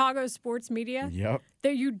shaped Chicago sports media. Yep.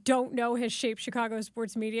 That you don't know has shaped Chicago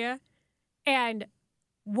sports media. And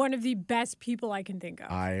one of the best people I can think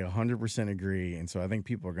of. I 100% agree. And so I think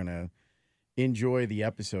people are going to enjoy the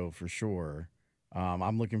episode for sure.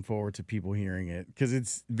 I'm looking forward to people hearing it because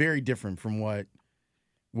it's very different from what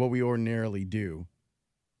we ordinarily do.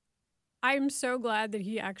 I'm so glad that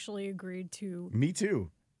he actually agreed to. Me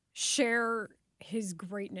too. Share his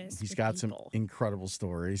greatness. He's got some incredible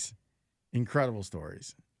stories. Incredible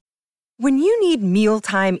stories. When you need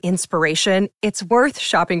mealtime inspiration, it's worth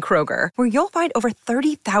shopping Kroger, where you'll find over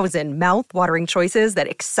 30,000 mouth-watering choices that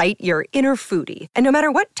excite your inner foodie. And no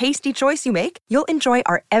matter what tasty choice you make, you'll enjoy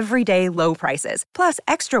our everyday low prices, plus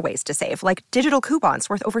extra ways to save, like digital coupons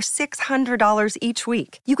worth over $600 each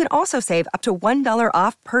week. You can also save up to $1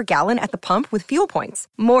 off per gallon at the pump with fuel points.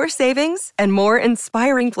 More savings and more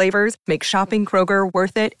inspiring flavors make shopping Kroger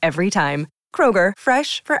worth it every time. Kroger,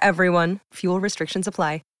 fresh for everyone. Fuel restrictions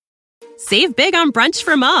apply. Save big on brunch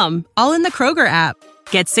for mom, all in the Kroger app.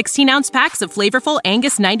 Get 16-ounce packs of flavorful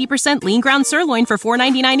Angus 90% lean ground sirloin for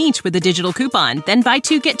 $4.99 each with a digital coupon. Then buy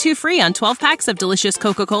 2, get 2 free on 12 packs of delicious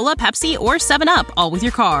Coca-Cola, Pepsi, or 7-Up, all with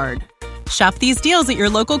your card. Shop these deals at your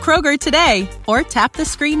local Kroger today, or tap the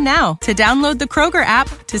screen now to download the Kroger app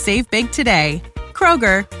to save big today.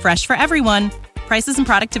 Kroger, fresh for everyone. Prices and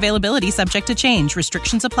product availability subject to change.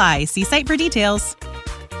 Restrictions apply. See site for details.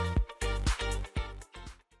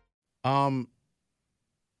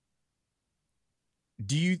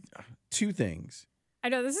 Do you two things? I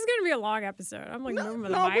know this is going to be a long episode. I'm like moving the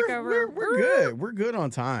mic we're over. We're good. We're good on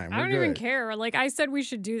time. I don't even care. Like I said, we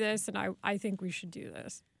should do this, and I think we should do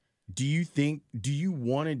this. Do you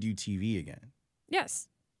want to do TV again? Yes.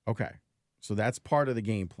 Okay. So that's part of the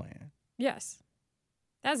game plan. Yes.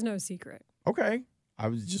 That's no secret. Okay. I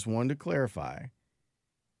was just wanting to clarify.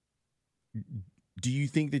 Do you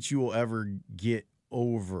think that you will ever get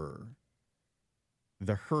over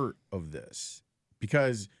the hurt of this?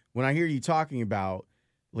 Because when I hear you talking about,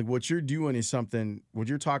 like, what you're doing is something, what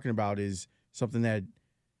you're talking about is something that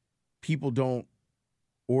people don't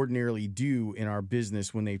ordinarily do in our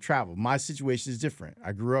business when they travel. My situation is different.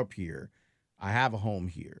 I grew up here. I have a home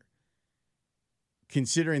here.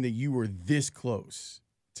 Considering that you were this close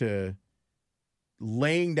to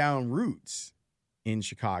laying down roots in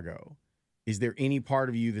Chicago, is there any part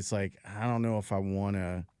of you that's like, I don't know if I want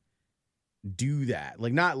to do that?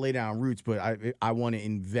 Like, not lay down roots, but I want to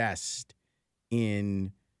invest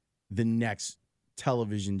in the next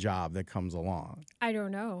television job that comes along. I don't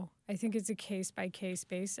know. I think it's a case-by-case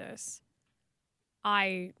basis.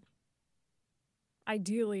 Ideally,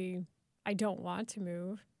 I don't want to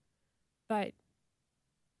move, but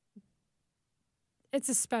it's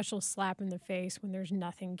a special slap in the face when there's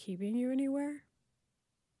nothing keeping you anywhere.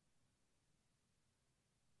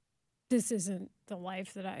 This isn't the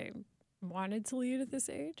life that I wanted to lead at this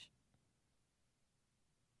age.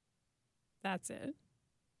 That's it.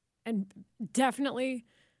 And definitely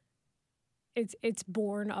it's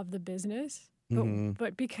born of the business.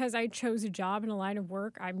 But because I chose a job in a line of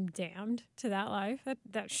work, I'm damned to that life.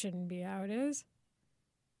 That shouldn't be how it is.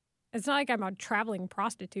 It's not like I'm a traveling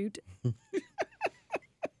prostitute.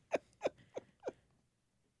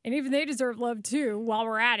 And even they deserve love too while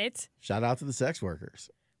we're at it. Shout out to the sex workers.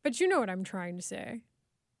 But you know what I'm trying to say.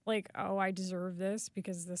 Like, oh, I deserve this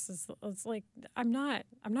because it's like, I'm not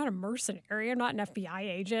a mercenary. I'm not an FBI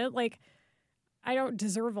agent. Like, I don't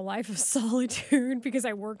deserve a life of solitude because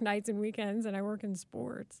I work nights and weekends and I work in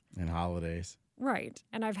sports. And holidays. Right.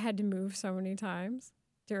 And I've had to move so many times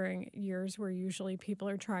during years where usually people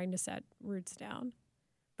are trying to set roots down.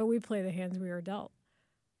 But we play the hands we are dealt.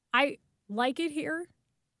 I like it here.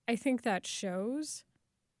 I think that shows.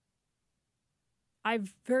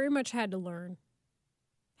 I've very much had to learn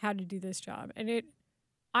how to do this job. And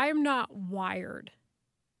I'm not wired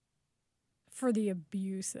for the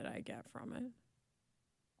abuse that I get from it.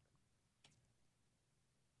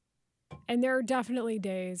 And there are definitely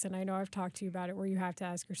days, and I know I've talked to you about it, where you have to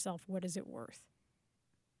ask yourself, what is it worth?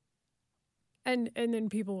 And then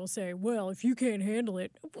people will say, well, if you can't handle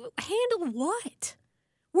it, handle what?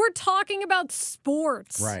 We're talking about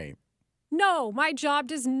sports. Right. No, my job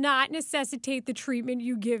does not necessitate the treatment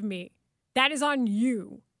you give me. That is on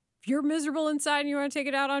you. If you're miserable inside and you want to take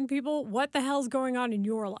it out on people, what the hell's going on in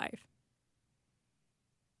your life?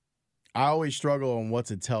 I always struggle on what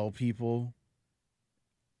to tell people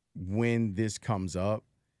when this comes up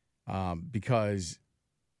because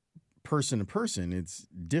person to person, it's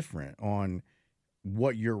different on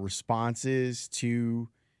what your response is to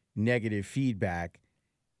negative feedback.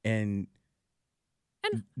 And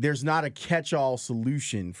there's not a catch-all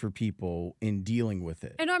solution for people in dealing with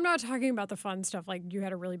it. And I'm not talking about the fun stuff like you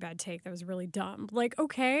had a really bad take that was really dumb. Like,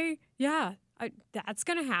 okay, yeah, that's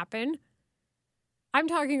going to happen. I'm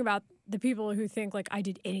talking about the people who think like I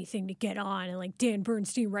did anything to get on and like Dan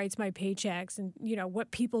Bernstein writes my paychecks and, you know, what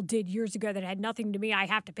people did years ago that had nothing to me, I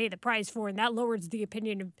have to pay the price for, and that lowers the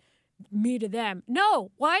opinion of me to them. No,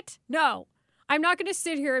 what? No. I'm not going to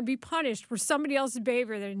sit here and be punished for somebody else's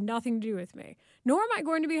behavior that had nothing to do with me, nor am I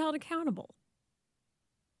going to be held accountable.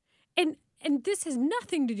 And this has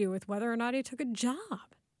nothing to do with whether or not I took a job.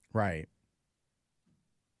 Right.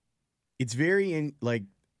 It's very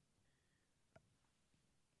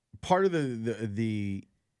part of the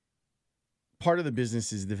part of the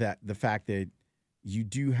business is the fact that you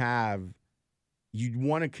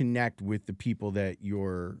want to connect with the people that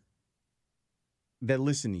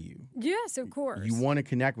listen to you. Yes, of course. You want to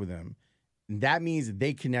connect with them. And that means that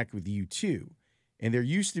they connect with you too. And there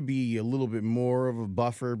used to be a little bit more of a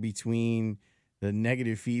buffer between the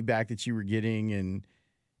negative feedback that you were getting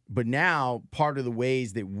but now part of the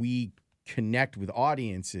ways that we connect with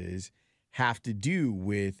audiences have to do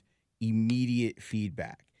with immediate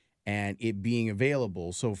feedback and it being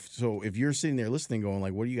available. So if you're sitting there listening going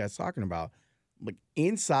like, what are you guys talking about? Like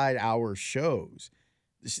inside our shows,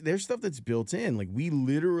 there's stuff that's built in. Like we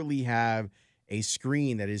literally have a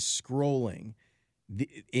screen that is scrolling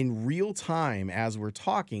in real time as we're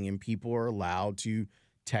talking, and people are allowed to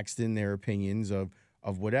text in their opinions of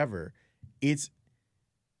whatever. It's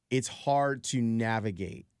hard to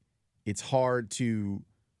navigate. It's hard to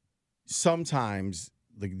sometimes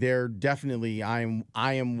like they're definitely I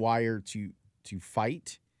am wired to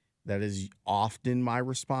fight. That is often my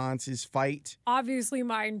response is fight. Obviously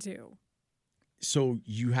mine too. So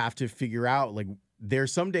you have to figure out like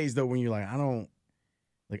there's some days though when you're like I don't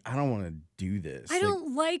want to do this. I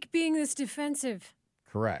don't like being this defensive.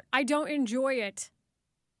 Correct. I don't enjoy it.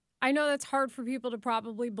 I know that's hard for people to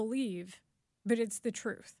probably believe, but it's the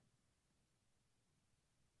truth.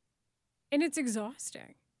 And it's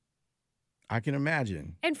exhausting. I can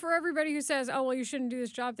imagine. And for everybody who says, oh, well, you shouldn't do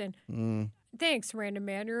this job then. Thanks, random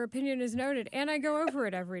man. Your opinion is noted. And I go over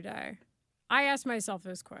it every day. I ask myself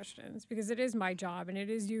those questions because it is my job and it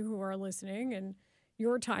is you who are listening and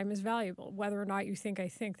your time is valuable, whether or not you think I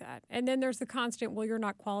think that. And then there's the constant, well, you're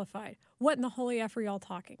not qualified. What in the holy F are y'all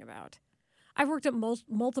talking about? I've worked at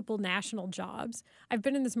multiple national jobs. I've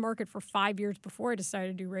been in this market for 5 years before I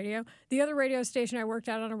decided to do radio. The other radio station I worked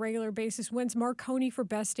at on a regular basis wins Marconi for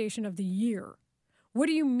Best Station of the Year. What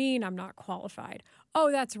do you mean I'm not qualified?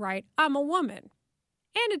 Oh, that's right. I'm a woman.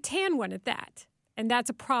 And a tan one at that. And that's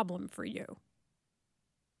a problem for you.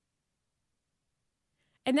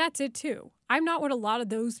 And that's it too. I'm not what a lot of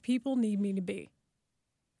those people need me to be.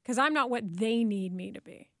 Because I'm not what they need me to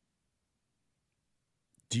be.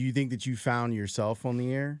 Do you think that you found yourself on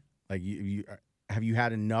the air? Like, have you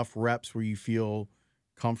had enough reps where you feel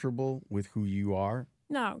comfortable with who you are?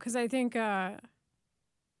 No, because I think that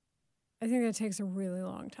takes a really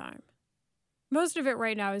long time. Most of it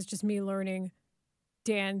right now is just me learning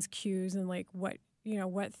Dan's cues and like what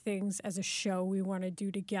things as a show we want to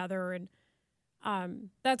do together, and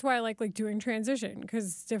that's why I like doing transition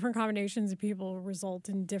because different combinations of people result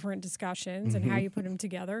in different discussions and how you put them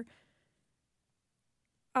together.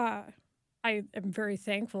 I am very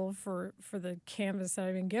thankful for the canvas that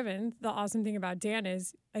I've been given. The awesome thing about Dan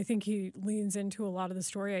is I think he leans into a lot of the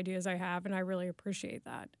story ideas I have, and I really appreciate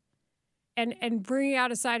that. And bringing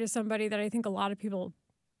out a side of somebody that I think a lot of people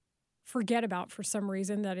forget about for some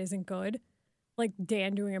reason that isn't good, like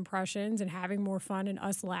Dan doing impressions and having more fun and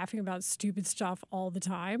us laughing about stupid stuff all the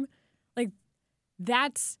time. Like,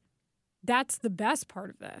 that's the best part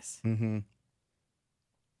of this. Mm-hmm.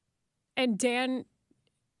 And Dan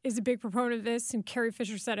is a big proponent of this, and Carrie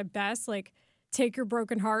Fisher said it best, like, take your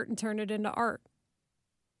broken heart and turn it into art.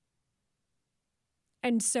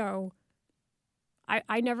 And so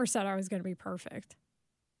I never said I was going to be perfect,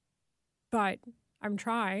 but I'm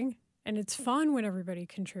trying, and it's fun when everybody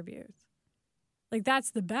contributes. Like, that's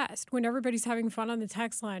the best, when everybody's having fun on the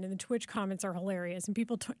text line and the Twitch comments are hilarious and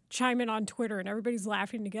people chime in on Twitter and everybody's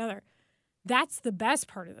laughing together. That's the best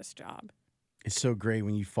part of this job. It's so great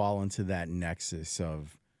when you fall into that nexus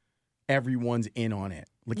of everyone's in on it.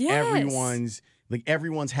 Like, yes.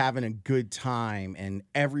 everyone's having a good time and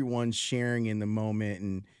everyone's sharing in the moment,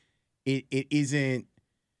 and it isn't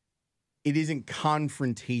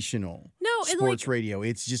confrontational. No, sports radio.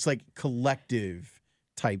 It's just like collective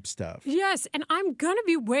type stuff. Yes, and I'm gonna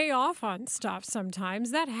be way off on stuff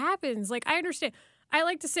sometimes. That happens. Like, I understand. I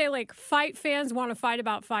like to say, like, fight fans want to fight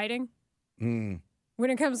about fighting. When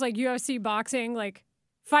it comes to, like, UFC boxing, like,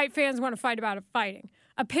 fight fans want to fight about fighting.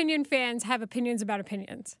 Opinion fans have opinions about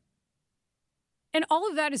opinions. And all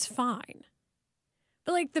of that is fine.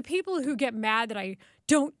 But, like, the people who get mad that I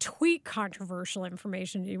don't tweet controversial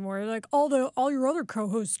information anymore, they're like, all your other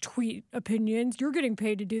co-hosts tweet opinions. You're getting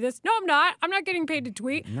paid to do this. No, I'm not. I'm not getting paid to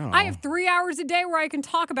tweet. No. I have 3 hours a day where I can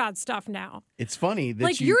talk about stuff now. It's funny that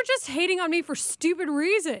like, you're just hating on me for stupid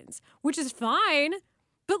reasons, which is fine.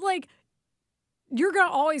 But, like, you're going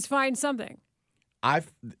to always find something.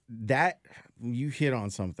 You hit on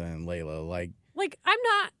something, Layla. Like, I'm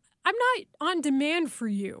not on demand for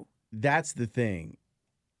you. That's the thing.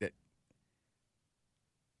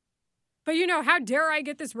 But, how dare I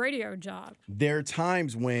get this radio job? There are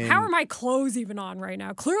times when... How are my clothes even on right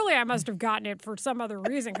now? Clearly, I must have gotten it for some other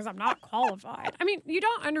reason because I'm not qualified. I mean, you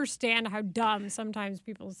don't understand how dumb sometimes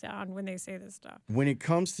people sound when they say this stuff. When it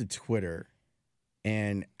comes to Twitter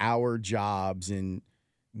and our jobs and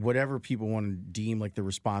whatever people want to deem like the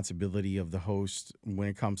responsibility of the host when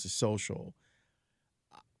it comes to social,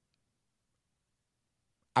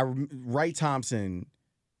 Wright Thompson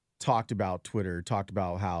talked about Twitter, talked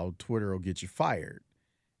about how Twitter will get you fired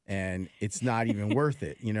and it's not even worth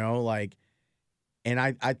it, and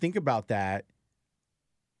I think about that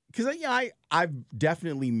because I've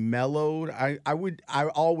definitely mellowed. I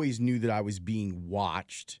always knew that I was being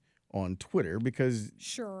watched on Twitter because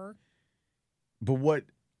sure. But what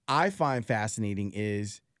I find fascinating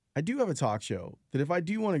is I do have a talk show that if I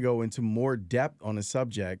do want to go into more depth on a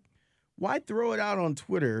subject, why throw it out on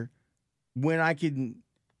Twitter when I can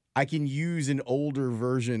use an older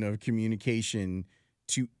version of communication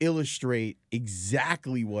to illustrate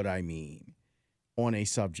exactly what I mean on a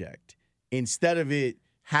subject instead of it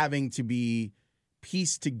having to be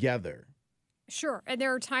pieced together. Sure. And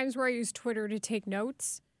there are times where I use Twitter to take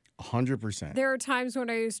notes. 100%. There are times when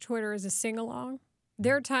I use Twitter as a sing-along.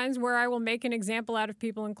 There are times where I will make an example out of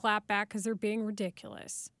people and clap back because they're being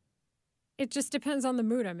ridiculous. It just depends on the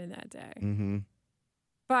mood I'm in that day. Mm-hmm.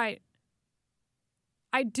 But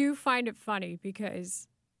I do find it funny because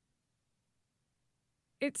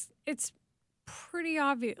it's pretty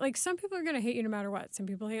obvious. Like, some people are going to hate you no matter what. Some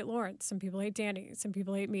people hate Lawrence. Some people hate Danny. Some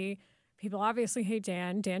people hate me. People obviously hate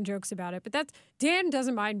Dan. Dan jokes about it. But Dan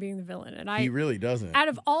doesn't mind being the villain. And he really doesn't. Out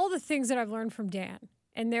of all the things that I've learned from Dan,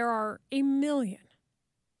 and there are a million,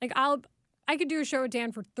 like I could do a show with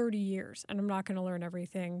Dan for 30 years, and I'm not going to learn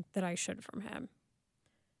everything that I should from him.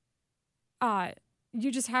 You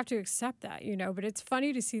just have to accept that, But it's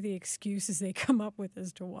funny to see the excuses they come up with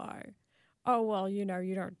as to why. Oh, well, you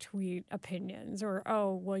don't tweet opinions, or,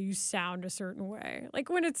 oh, well, you sound a certain way. Like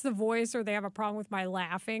when it's the voice or they have a problem with my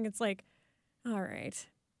laughing, it's like, all right.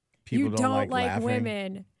 People you don't like laughing.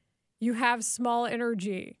 women. You have small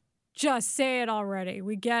energy. Just say it already.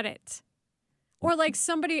 We get it. Or like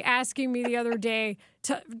somebody asking me the other day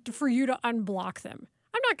for you to unblock them.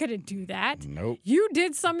 I'm not going to do that. Nope. You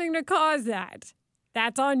did something to cause that.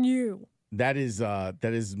 That's on you. That is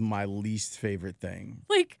my least favorite thing.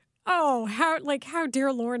 Like, oh, how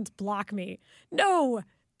dare Lawrence block me? No,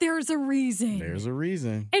 there's a reason. There's a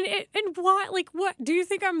reason. And why? Like, what? Do you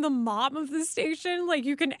think I'm the mom of the station? Like,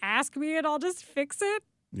 you can ask me and I'll just fix it?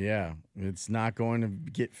 Yeah, it's not going to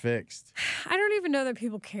get fixed. I don't even know that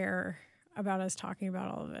people care about us talking about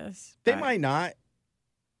all of this. They might not.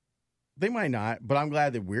 But I'm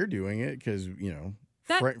glad that we're doing it because,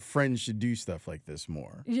 friends should do stuff like this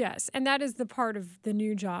more. Yes, and that is the part of the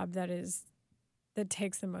new job that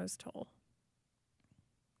takes the most toll.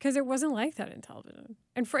 Because it wasn't like that in television.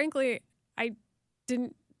 And frankly, I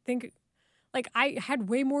didn't think, like, I had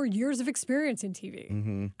way more years of experience in TV.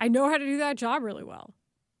 Mm-hmm. I know how to do that job really well.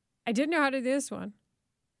 I didn't know how to do this one.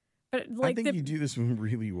 But like, I think you do this one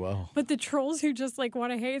really well. But the trolls who just like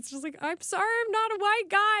want to hate, it's just like, I'm sorry, I'm not a white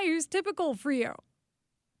guy who's typical for you.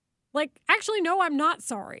 Like, actually, no, I'm not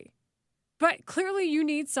sorry. But clearly you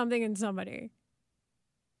need something in somebody.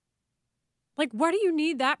 Like, why do you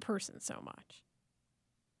need that person so much?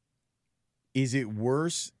 Is it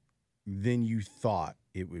worse than you thought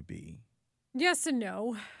it would be? Yes and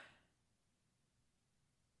no.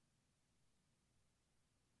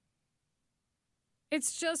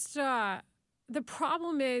 It's just, the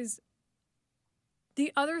problem is,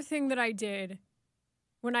 the other thing that I did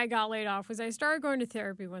when I got laid off was I started going to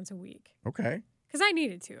therapy once a week. Okay. Because I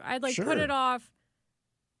needed to. I'd Sure. put it off.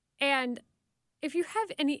 And if you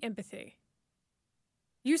have any empathy,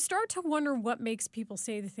 you start to wonder what makes people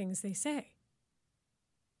say the things they say.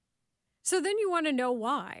 So then you want to know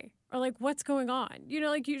why, or like what's going on. You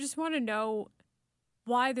just want to know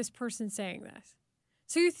why this person's saying this.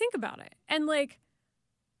 So you think about it. And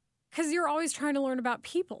because you're always trying to learn about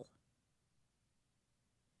people.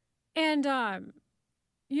 And,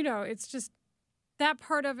 it's just that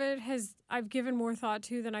part of it I've given more thought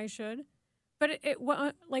to than I should. But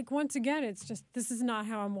once again, it's just, this is not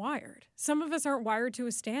how I'm wired. Some of us aren't wired to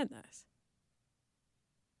withstand this.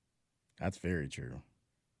 That's very true.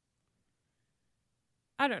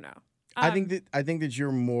 I don't know. I think that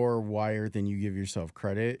you're more wired than you give yourself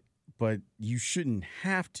credit, but you shouldn't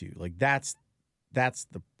have to. Like, that's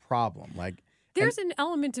the problem. Like, there's an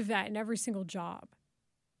element of that in every single job.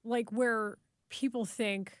 Like, where people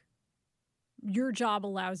think your job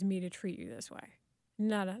allows me to treat you this way.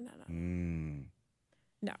 No.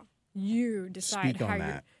 No. You decide Speak on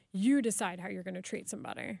that. You decide how you're going to treat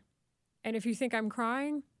somebody. And if you think I'm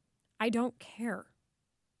crying, I don't care.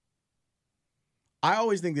 I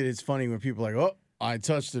always think that it's funny when people are like, oh, I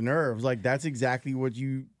touched the nerves. Like, that's exactly what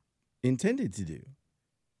you intended to do,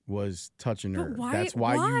 was touch a nerve. Why? That's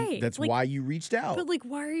why? That's Like, why you reached out. But, like,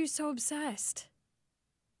 why are you so obsessed?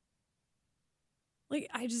 Like,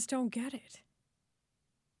 I just don't get it.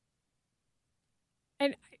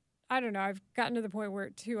 And I don't know. I've gotten to the point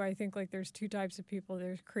where, too, I think, like, there's two types of people.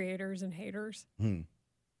 There's creators and haters. And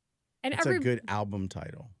That's a good album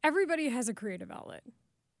title. Everybody has a creative outlet.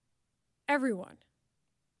 Everyone.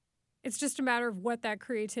 It's just a matter of what that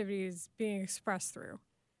creativity is being expressed through.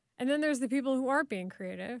 And then there's the people who aren't being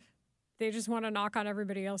creative. They just want to knock on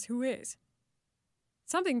everybody else who is.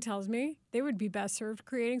 Something tells me they would be best served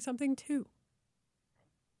creating something too.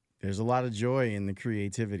 There's a lot of joy in the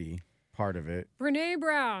creativity part of it. Brené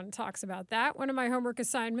Brown talks about that. One of my homework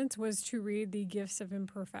assignments was to read The Gifts of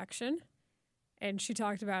Imperfection. And she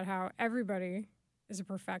talked about how everybody is a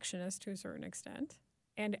perfectionist to a certain extent.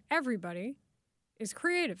 And everybody is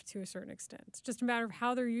creative to a certain extent. It's just a matter of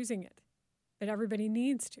how they're using it. But everybody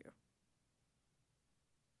needs to.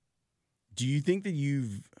 Do you think that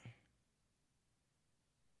you've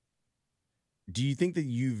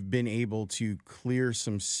been able to clear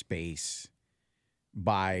some space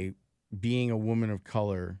by being a woman of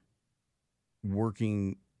color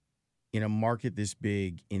working in a market this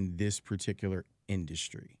big in this particular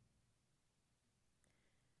industry?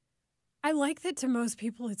 I like that to most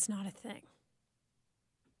people it's not a thing.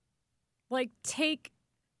 Like, take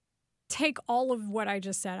all of what I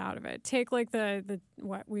just said out of it. Take, like, the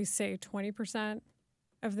what we say 20%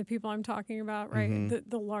 of the people I'm talking about, right? Mm-hmm.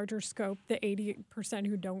 The larger scope, the 80%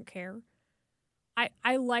 who don't care.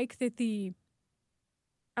 I like that the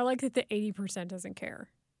 80% doesn't care.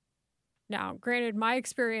 Now, granted, my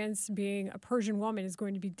experience being a Persian woman is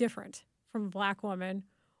going to be different from a black woman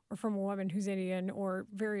or from a woman who's Indian or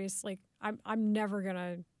various, like, I'm never going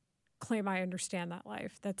to claim I understand that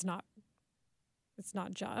life. It's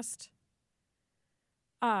not just.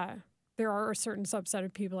 There are a certain subset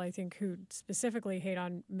of people, I think, who specifically hate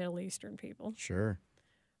on Middle Eastern people. Sure.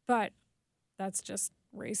 But that's just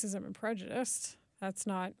racism and prejudice. That's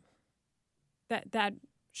not, that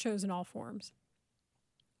shows in all forms.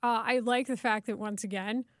 I like the fact that, once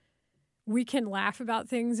again, we can laugh about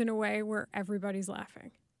things in a way where everybody's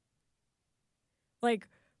laughing. Like,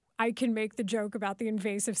 I can make the joke about the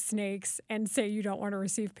invasive snakes and say you don't want to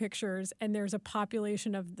receive pictures, and there's a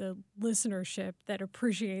population of the listenership that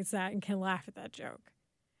appreciates that and can laugh at that joke.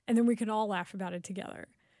 And then we can all laugh about it together.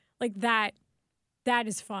 Like, that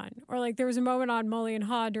is fun. Or, like, there was a moment on Mully and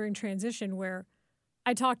Haw during transition where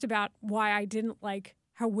I talked about why I didn't like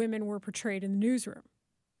how women were portrayed in the newsroom,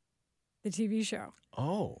 the TV show.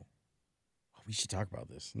 Oh, we should talk about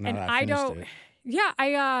this. And I don't. Yeah,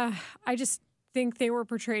 I just think they were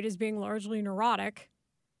portrayed as being largely neurotic,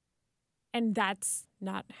 and that's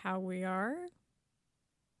not how we are.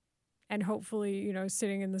 And hopefully,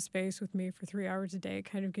 sitting in the space with me for 3 hours a day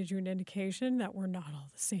kind of gives you an indication that we're not all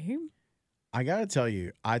the same. I got to tell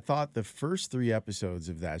you, I thought the first 3 episodes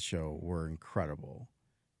of that show were incredible.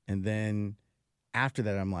 And then after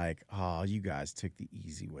that, I'm like, oh, you guys took the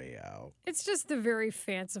easy way out. It's just the very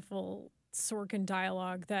fanciful Sorkin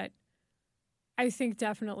dialogue that I think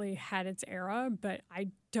definitely had its era, but I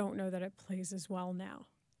don't know that it plays as well now.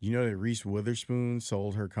 You know that Reese Witherspoon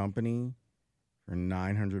sold her company for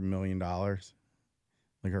 $900 million?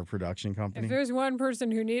 Like her production company? If there's one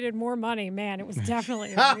person who needed more money, man, it was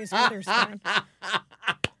definitely Reese Witherspoon.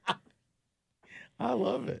 I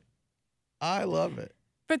love it. I love it.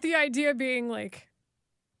 But the idea being, like,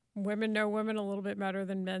 women know women a little bit better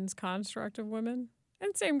than men's construct of women.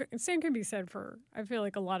 And same can be said for, I feel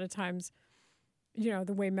like a lot of times,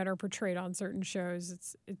 the way men are portrayed on certain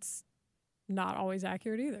shows, it's not always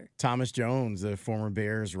accurate either. Thomas Jones, the former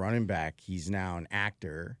Bears running back, he's now an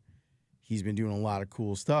actor. He's been doing a lot of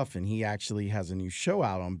cool stuff, and he actually has a new show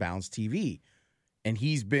out on Bounce TV. And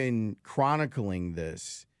he's been chronicling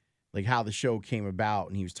this, like how the show came about.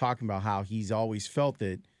 And he was talking about how he's always felt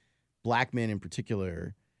that black men in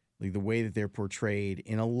particular, like the way that they're portrayed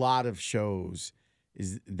in a lot of shows,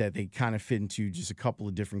 is that they kind of fit into just a couple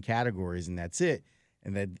of different categories, and that's it.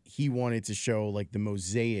 And that he wanted to show, like, the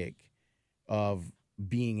mosaic of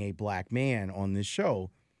being a black man on this show.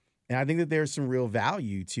 And I think that there's some real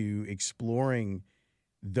value to exploring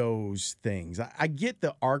those things. I get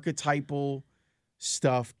the archetypal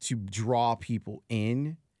stuff to draw people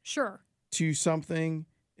in. Sure. To something,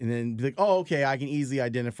 and then be like, oh, okay, I can easily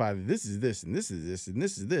identify that this is this, and this is this, and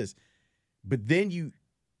this is this. But then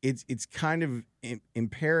it's kind of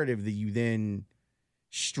imperative that you then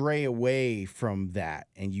stray away from that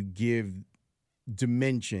and you give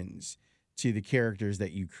dimensions to the characters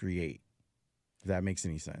that you create. If that makes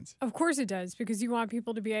any sense. Of course it does, because you want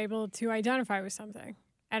people to be able to identify with something.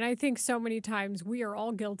 And I think so many times we are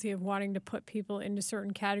all guilty of wanting to put people into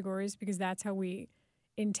certain categories because that's how we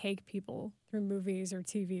intake people through movies or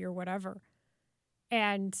TV or whatever.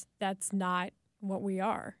 And that's not what we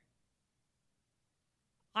are.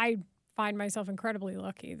 I find myself incredibly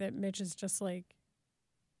lucky that Mitch is just like,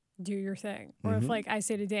 do your thing. Or if like I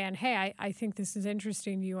say to Dan, hey, I think this is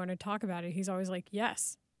interesting. Do you want to talk about it? He's always like,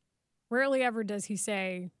 yes. Rarely ever does he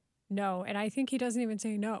say no. And I think he doesn't even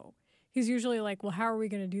say no. He's usually like, well, how are we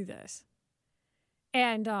going to do this?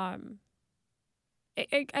 And I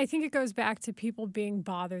think it goes back to people being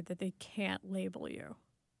bothered that they can't label you.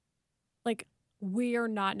 Like, we are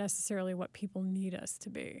not necessarily what people need us to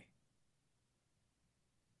be.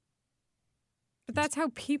 But that's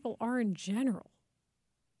how people are in general.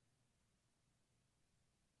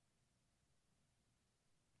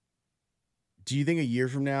 Do you think a year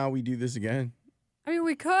from now we do this again? I mean,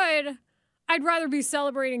 we could. I'd rather be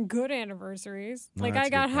celebrating good anniversaries. No, Like that's I a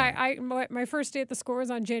got good high. My first day at the score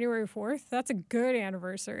was on January 4th. That's a good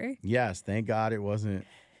anniversary. Yes, thank God it wasn't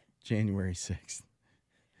January 6th.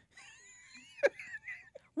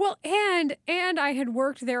 Well, and I had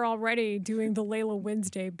worked there already doing the Layla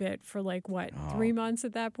Wednesday bit for 3 months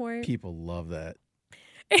at that point. People love that.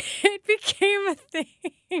 It became a thing.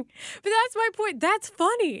 But that's my point. That's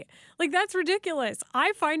funny. Like, that's ridiculous.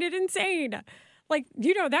 I find it insane. Like,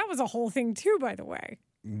 that was a whole thing too, by the way.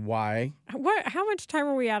 Why? How much time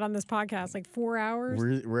are we at on this podcast? Like 4 hours?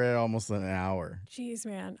 We're at almost an hour. Jeez,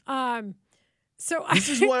 man. So this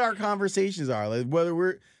is what our conversations are. Like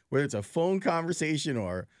whether it's a phone conversation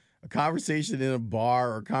or a conversation in a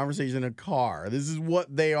bar or a conversation in a car. This is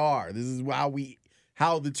what they are. This is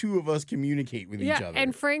how the two of us communicate with each other.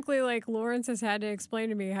 And frankly, like Lawrence has had to explain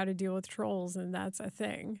to me how to deal with trolls, and that's a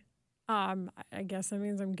thing. I guess that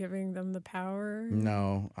means I'm giving them the power.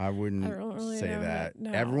 No, I wouldn't really say know that.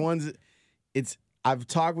 No. I've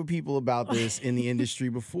talked with people about this in the industry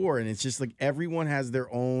before, and it's just like everyone has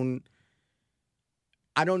their own.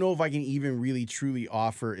 I don't know if I can even really truly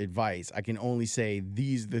offer advice. I can only say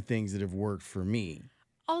these are the things that have worked for me.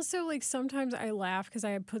 Also, like, sometimes I laugh because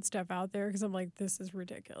I put stuff out there because I'm like, this is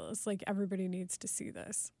ridiculous. Like, everybody needs to see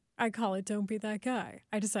this. I call it Don't Be That Guy.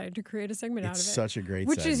 I decided to create a segment out of it. It's such a great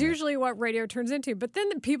Which segment. is usually what radio turns into. But then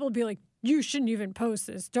the people will be like, you shouldn't even post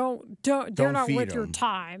this. They're not feed worth your them.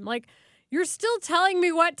 time. Like, you're still telling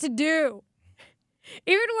me what to do.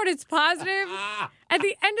 Even when it's positive, at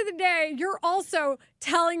the end of the day, you're also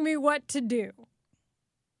telling me what to do.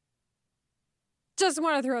 Just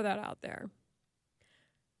want to throw that out there.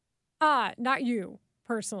 Not you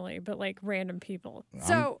personally, but like random people.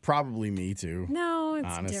 So probably me too. no, it's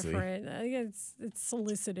honestly. different. I think it's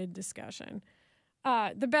solicited discussion.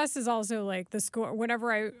 The best is also like the score.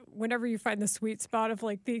 Whenever you find the sweet spot of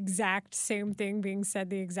like the exact same thing being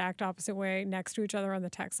said the exact opposite way next to each other on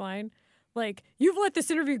the text line. Like, you've let this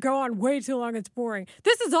interview go on way too long. It's boring.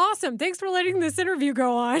 This is awesome. Thanks for letting this interview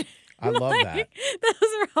go on. I love that.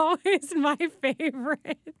 Those are always my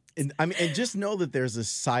favorite. And just know that there's a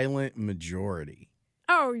silent majority.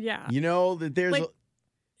 Oh yeah. That there's Like,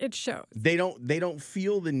 it shows. they don't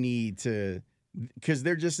feel the need to, because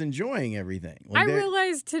they're just enjoying everything. Like I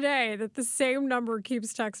realized today that the same number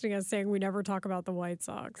keeps texting us saying we never talk about the White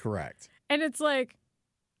Sox. Correct. And it's like,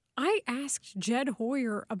 I asked Jed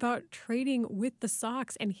Hoyer about trading with the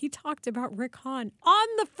Sox, and he talked about Rick Hahn on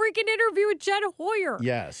the freaking interview with Jed Hoyer.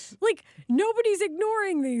 Yes. Like, nobody's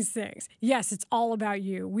ignoring these things. Yes, it's all about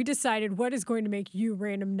you. We decided what is going to make you,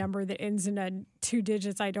 random number that ends in a 2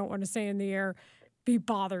 digits I don't want to say in the air, be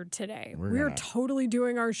bothered today. We're totally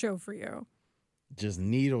doing our show for you. Just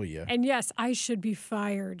needle you. And yes, I should be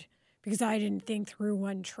fired because I didn't think through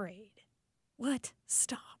one trade. What?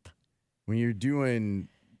 Stop. When you're doing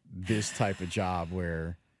this type of job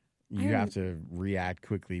where you have to react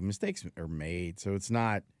quickly, mistakes are made. So it's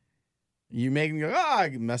not, you make them go, I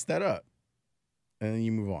messed that up. And then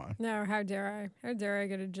you move on. No, how dare I? How dare I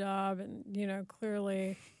get a job? And,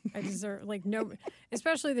 clearly I deserve, no,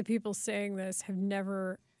 especially the people saying this have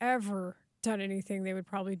never, ever done anything they would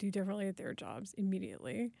probably do differently at their jobs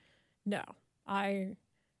immediately. No, I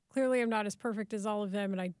clearly am not as perfect as all of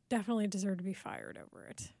them, and I definitely deserve to be fired over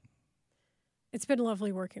it. It's been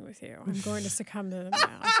lovely working with you. I'm going to succumb to them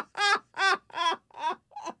now.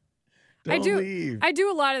 Don't leave. I do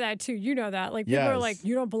a lot of that too. You know that. Like, people are Yes. like,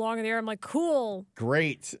 you don't belong in there. I'm like, cool.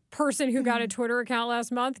 Great. Person who got a Twitter account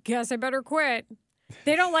last month, guess I better quit.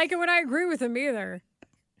 They don't like it when I agree with them either.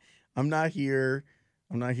 I'm not here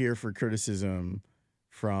for criticism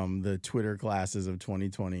from the Twitter classes of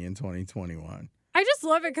 2020 and 2021. I just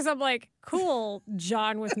love it because I'm like, cool,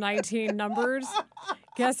 John with 19 numbers.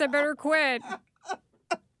 Guess I better quit.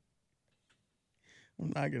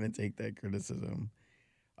 I'm not going to take that criticism.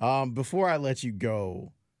 Before I let you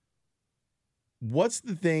go, what's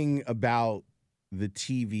the thing about the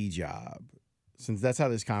TV job, since that's how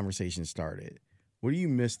this conversation started, what do you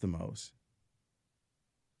miss the most?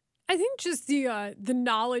 I think just the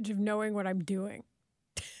knowledge of knowing what I'm doing.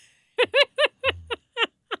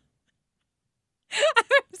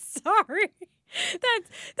 I'm sorry.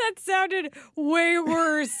 That sounded way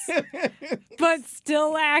worse, but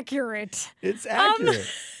still accurate. It's accurate.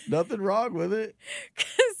 Nothing wrong with it.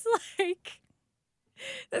 Because, like,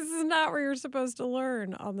 this is not where you're supposed to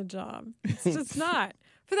learn on the job. It's just not.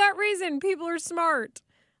 For that reason, people are smart.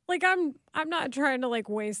 Like, I'm not trying to, like,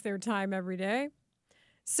 waste their time every day.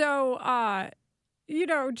 So,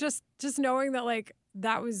 just knowing that, like,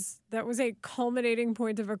 that was a culminating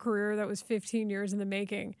point of a career that was 15 years in the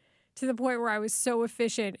making, to the point where I was so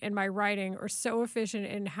efficient in my writing or so efficient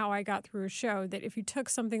in how I got through a show that if you took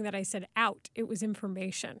something that I said out, it was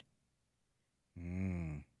information.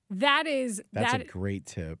 That's a great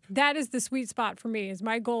tip. That is the sweet spot for me. Is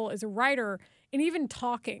my goal as a writer, and even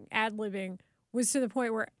talking, ad-libbing, was to the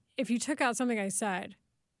point where if you took out something I said,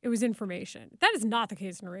 it was information. That is not the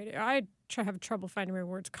case in radio. I have trouble finding my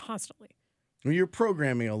words constantly. Well, you're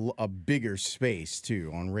programming a bigger space, too,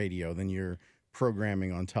 on radio than you're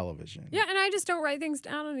programming on television. Yeah, and I just don't write things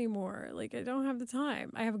down anymore. Like, I don't have the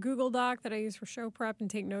time. I have a Google Doc that I use for show prep and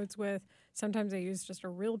take notes with. Sometimes I use just a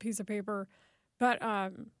real piece of paper. But,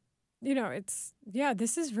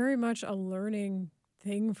 this is very much a learning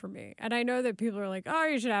thing for me. And I know that people are like, oh,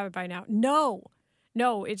 you should have it by now. No,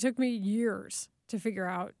 it took me years to figure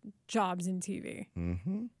out jobs in TV.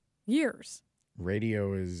 Mm-hmm. Years.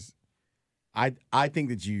 Radio is, I think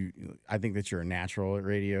that you're a natural at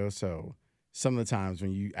radio. So some of the times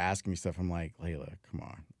when you ask me stuff, I'm like, Layla, come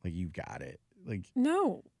on, like, you got it. Like,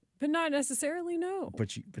 no, but not necessarily. No,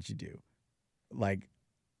 but you do. Like,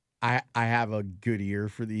 I have a good ear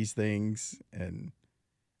for these things, and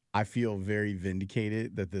I feel very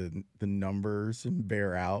vindicated that the numbers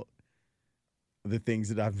bear out the things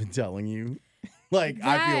that I've been telling you. Like,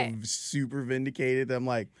 I feel super vindicated. I'm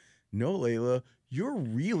like, no, Layla, you're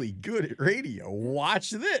really good at radio.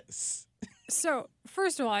 Watch this. So,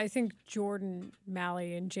 first of all, I think Jordan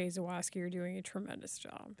Malley and Jay Zawaski are doing a tremendous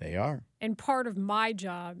job. They are. And part of my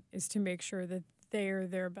job is to make sure that they are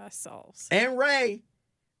their best selves. And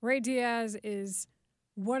Ray Diaz is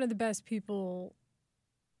one of the best people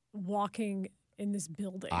walking in this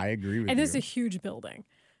building. I agree with you. And this is a huge building.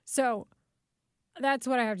 So that's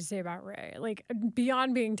what I have to say about Ray. Like,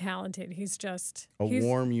 beyond being talented, he's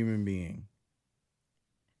warm human being.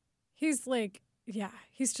 He's like, yeah,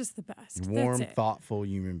 he's just the best. Warm, thoughtful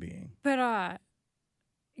human being. But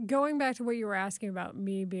going back to what you were asking about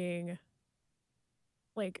me being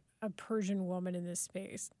like a Persian woman in this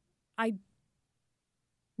space, I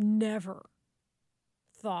never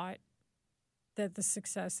thought that the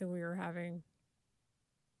success that we were having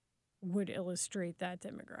would illustrate that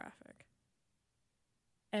demographic.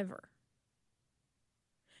 Ever.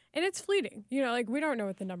 And it's fleeting. You know, like, we don't know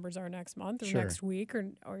what the numbers are next month or next week or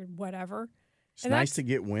whatever. It's nice to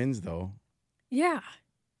get wins, though. Yeah.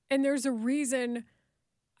 And there's a reason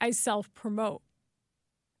I self-promote.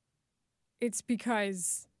 It's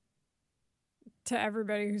because to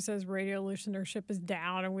everybody who says radio listenership is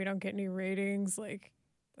down and we don't get any ratings, like,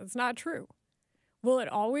 that's not true. Will it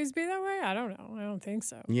always be that way? I don't know. I don't think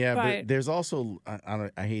so. Yeah, but there's also,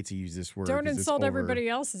 I hate to use this word. Don't insult everybody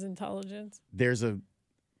else's intelligence. There's a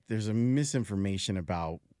misinformation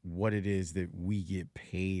about what it is that we get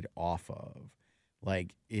paid off of.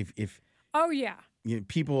 Like, if oh yeah, you know,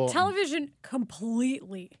 people television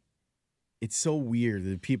completely. It's so weird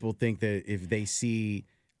that people think that if they see,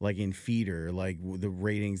 like, in Feeder, like, the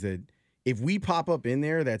ratings, that if we pop up in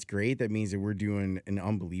there, that's great. That means that we're doing an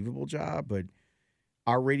unbelievable job. But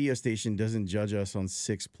our radio station doesn't judge us on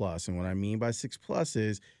 6+. And what I mean by 6+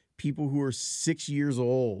 is people who are 6 years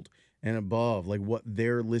old and above, like, what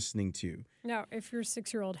they're listening to. Now, if your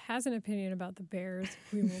 6-year-old has an opinion about the Bears,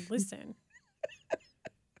 we will listen.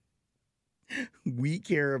 We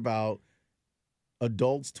care about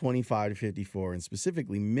adults 25 to 54, and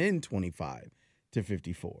specifically men 25 to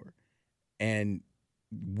 54. And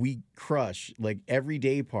we crush, like, every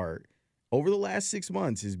day part over the last 6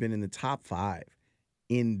 months has been in the top 5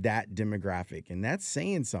 in that demographic. And that's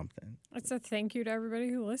saying something. It's a thank you to everybody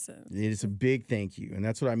who listens. It's a big thank you. And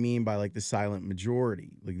that's what I mean by, like, the silent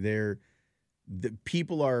majority. Like,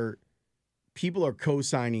 people are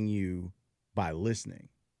co-signing you by listening.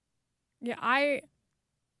 Yeah,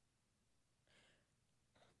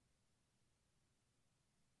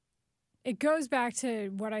 it goes back to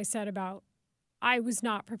what I said about I was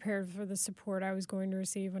not prepared for the support I was going to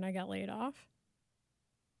receive when I got laid off.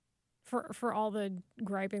 For all the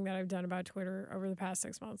griping that I've done about Twitter over the past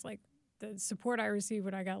 6 months, like the support I received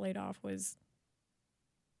when I got laid off was,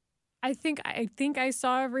 I think I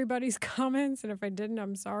saw everybody's comments, and if I didn't,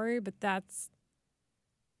 I'm sorry, but that's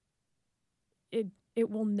it. It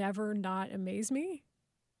will never not amaze me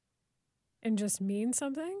and just mean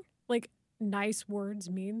something. Like, nice words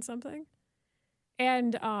mean something.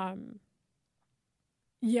 And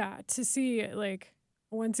yeah, to see, like,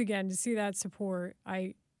 once again, to see that support,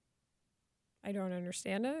 I don't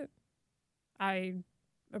understand it. I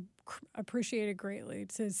appreciate it greatly,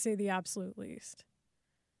 to say the absolute least.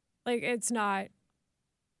 Like, it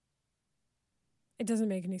doesn't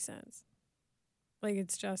make any sense. Like,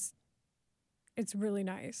 it's really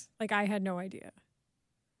nice. Like, I had no idea.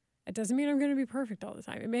 It doesn't mean I'm going to be perfect all the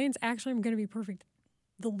time. It means actually I'm going to be perfect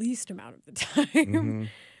the least amount of the time. Mm-hmm.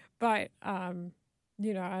 But, I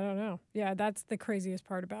don't know. Yeah, that's the craziest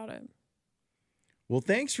part about it. Well,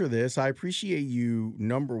 thanks for this. I appreciate you.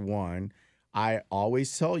 Number one, I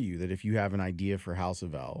always tell you that if you have an idea for House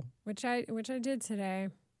of L, Which I did today.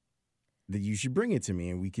 that you should bring it to me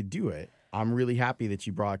and we could do it. I'm really happy that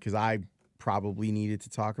you brought, because I probably needed to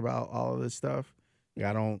talk about all of this stuff.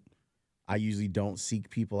 Like, I usually don't seek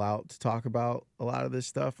people out to talk about a lot of this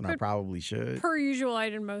stuff, and I probably should. Per usual, I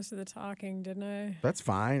did most of the talking, didn't I? That's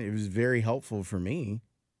fine. It was very helpful for me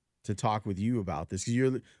to talk with you about this,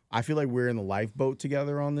 because I feel like we're in the lifeboat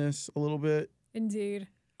together on this a little bit. Indeed.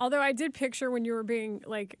 Although I did picture when you were being,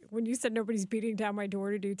 like, when you said nobody's beating down my door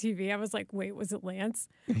to do TV, I was like, wait, was it Lance?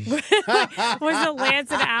 Was it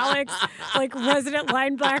Lance and Alex? Like, resident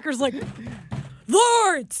linebackers, like,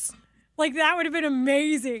 Lords! Like, that would have been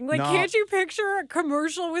amazing. Like, No. Can't you picture a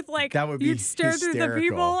commercial with, like, That would be you'd stare through the hysterical.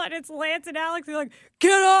 people and it's Lance and Alex? They're like,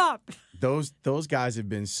 get up! Those guys have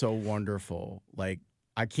been so wonderful. Like,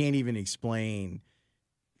 I can't even explain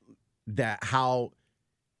that, how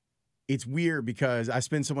it's weird, because I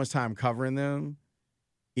spend so much time covering them.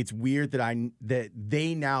 It's weird that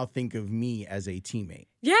they now think of me as a teammate.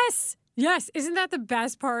 Yes. Yes. Isn't that the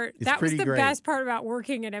best part? It's That was pretty the great. best part about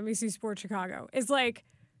working at NBC Sports Chicago. Is like,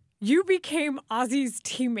 you became Ozzy's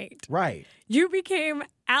teammate. Right. You became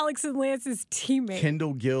Alex and Lance's teammate.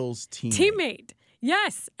 Kendall Gill's teammate.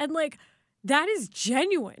 Yes. And like, that is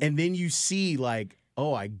genuine. And then you see, like,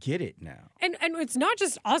 oh, I get it now. And it's not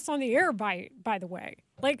just us on the air, by the way.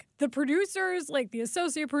 Like, the producers, like the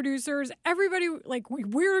associate producers, everybody, like,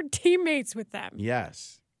 we're teammates with them.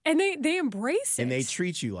 Yes. And they embrace it. And they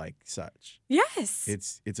treat you like such. Yes.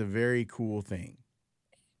 It's a very cool thing.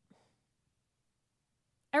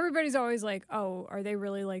 Everybody's always like, oh, are they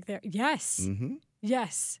really like that? Yes. Mm-hmm.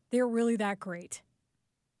 Yes. They're really that great.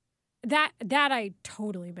 That I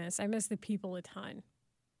totally miss. I miss the people a ton.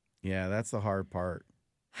 Yeah, that's the hard part.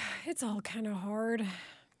 It's all kind of hard.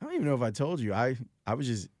 I don't even know if I told you. I was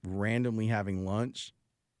just randomly having lunch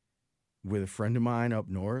with a friend of mine up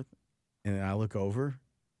north, and then I look over,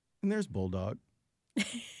 and there's Bulldog.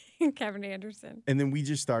 Kevin Anderson. And then we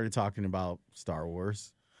just started talking about Star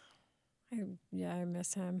Wars. I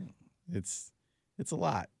miss him. It's a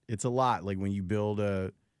lot. It's a lot. Like, when you build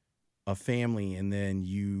a family, and then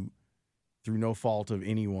you, through no fault of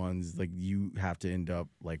anyone's, like, you have to end up,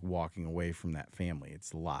 like, walking away from that family.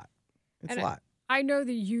 It's a lot. It's a lot. I know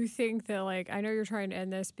that you think that, like, I know you're trying to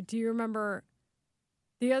end this, but do you remember,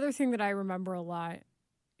 the other thing that I remember a lot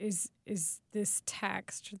is this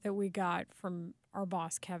text that we got from our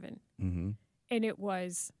boss, Kevin. Mm-hmm. And it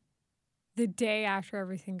was the day after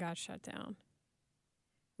everything got shut down.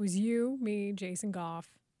 It was you, me, Jason Goff,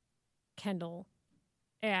 Kendall,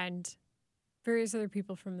 and various other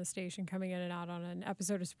people from the station coming in and out on an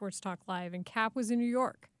episode of Sports Talk Live. And Cap was in New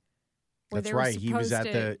York. That's right. He was at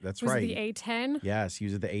the. That's right. Was it the A10? Yes, he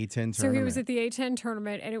was at the A10 tournament. So he was at the A10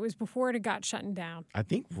 tournament, and it was before it had got shut down. I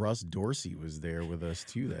think Russ Dorsey was there with us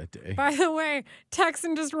too that day. By the way,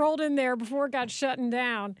 Texan just rolled in there before it got shut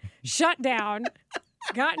down.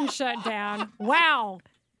 Gotten shut down. Wow.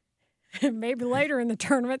 Maybe later in the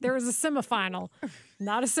tournament there was a semifinal.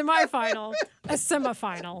 Not a semifinal, a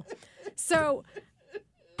semifinal. So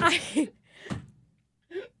I'm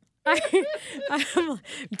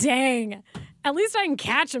dang. At least I can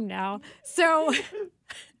catch him now. So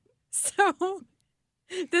this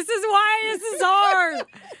is why this is hard.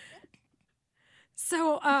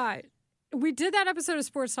 So we did that episode of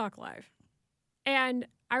Sports Talk Live. And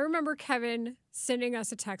I remember Kevin sending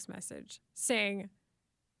us a text message saying,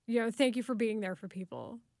 thank you for being there for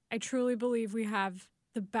people. I truly believe we have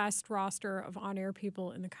the best roster of on-air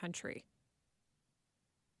people in the country.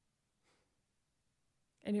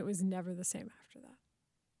 And it was never the same after that.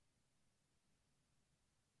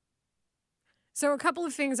 So a couple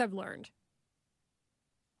of things I've learned.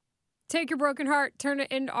 Take your broken heart, turn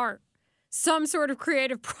it into art. Some sort of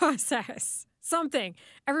creative process. Something.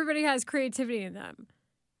 Everybody has creativity in them.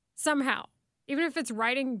 Somehow. Even if it's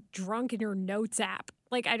writing drunk in your notes app.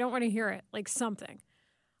 Like, I don't want to hear it. Like, something.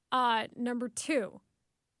 Number 2.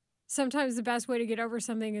 Sometimes the best way to get over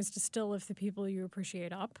something is to still lift the people you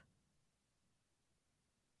appreciate up.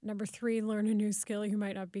 Number 3, learn a new skill. You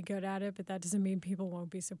might not be good at it, but that doesn't mean people won't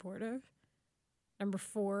be supportive. Number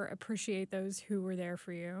 4, appreciate those who were there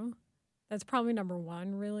for you. That's probably number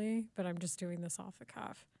 1, really, but I'm just doing this off the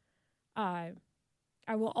cuff. I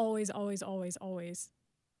will always, always, always, always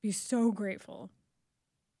be so grateful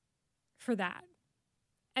for that.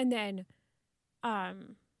 And then,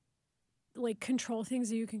 like, control things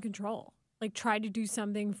that you can control. Like, try to do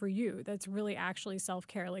something for you that's really actually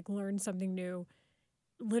self-care. Like, learn something new,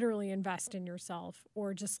 literally invest in yourself,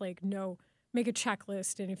 or just, like, make a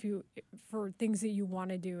checklist and for things that you want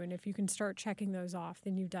to do, and if you can start checking those off,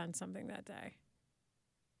 then you've done something that day.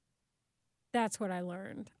 That's what I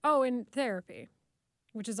learned. Oh, and therapy,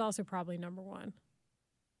 which is also probably number 1.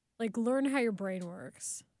 Like, learn how your brain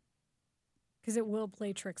works, because it will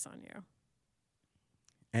play tricks on you.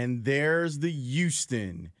 And there's the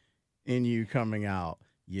Houston in you coming out.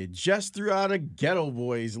 You just threw out a Ghetto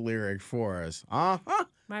Boys lyric for us. Uh-huh.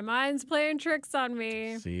 My mind's playing tricks on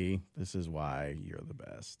me. See, this is why you're the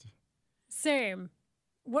best. Same.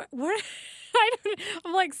 What?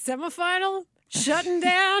 I'm like, semifinal? Shutting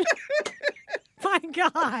down? My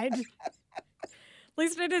God. At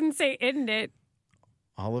least I didn't say isn't it.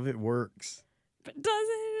 All of it works. But does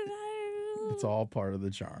it? It's all part of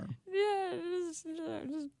the charm. Yeah.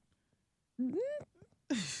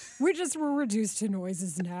 We just were reduced to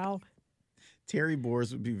noises now. Terry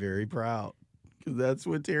Boers would be very proud. Because that's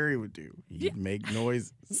what Terry would do. He'd make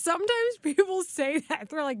noises. Sometimes people say that.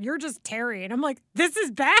 They're like, you're just Terry. And I'm like, this is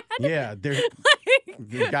bad? Yeah. The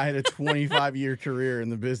guy had a 25-year career in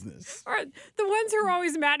the business. Or the ones who are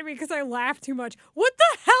always mad at me because I laugh too much. What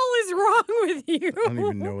the hell is wrong with you? I don't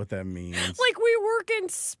even know what that means. Like, we work in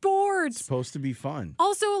sports. It's supposed to be fun.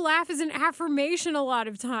 Also, a laugh is an affirmation a lot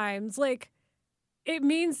of times. Like, it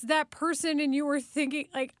means that person and you were thinking,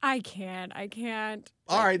 like, I can't.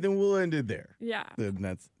 All right, then we'll end it there. Yeah.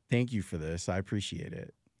 Thank you for this. I appreciate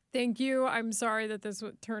it. Thank you. I'm sorry that this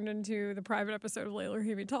turned into the private episode of Layla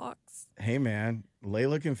Rahimi Talks. Hey, man,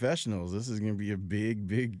 Layla Confessionals. This is going to be a big,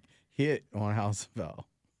 big hit on House of L.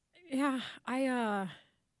 Yeah, I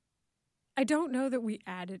don't know that we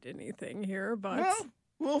added anything here, but... Well,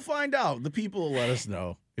 we'll find out. The people will let us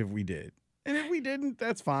know if we did. And if we didn't,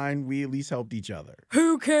 that's fine. We at least helped each other.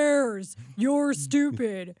 Who cares? You're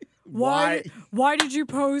stupid. Why did you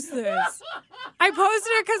post this? I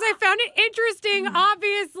posted it because I found it interesting,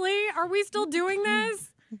 obviously. Are we still doing this?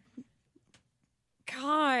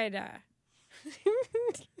 God.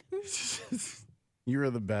 You're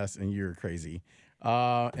the best and you're crazy.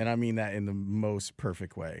 And I mean that in the most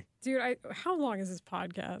perfect way. Dude, how long is this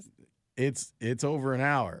podcast? It's over an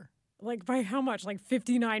hour. Like, by how much? Like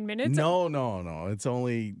 59 minutes? No. It's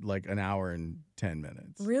only like an hour and 10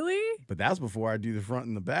 minutes. Really? But that's before I do the front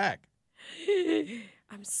and the back.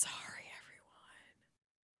 I'm sorry, everyone.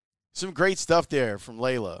 Some great stuff there from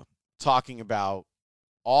Layla, talking about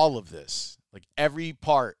all of this. Like, every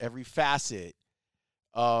part, every facet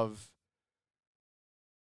of,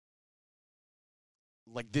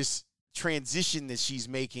 like, this transition that she's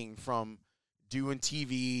making from doing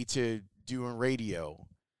TV to doing radio.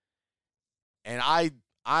 And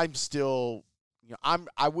I'm still,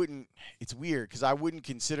 I wouldn't, it's weird because I wouldn't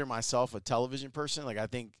consider myself a television person. Like, I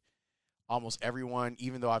think almost everyone,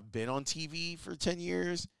 even though I've been on TV for 10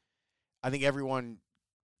 years, I think everyone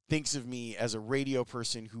thinks of me as a radio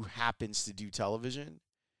person who happens to do television.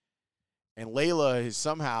 And Layla has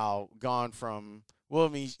somehow gone from, well, I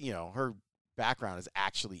mean, her background is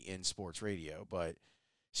actually in sports radio, but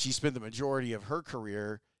she spent the majority of her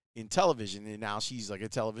career in television, and now she's like a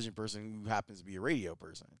television person who happens to be a radio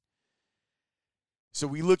person. So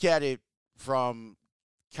we look at it from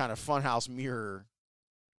kind of funhouse mirror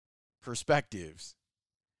perspectives.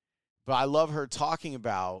 But I love her talking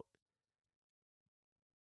about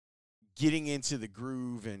getting into the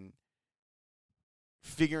groove and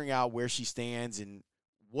figuring out where she stands and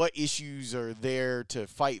what issues are there to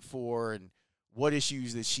fight for and what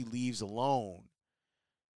issues that she leaves alone.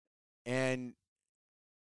 And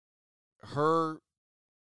her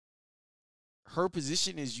her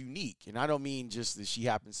position is unique. And I don't mean just that she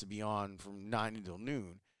happens to be on from 9 until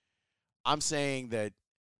noon. I'm saying that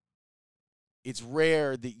it's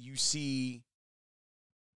rare that you see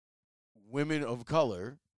women of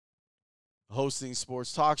color hosting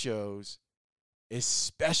sports talk shows,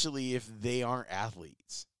 especially if they aren't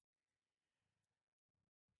athletes.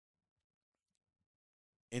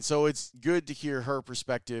 And so it's good to hear her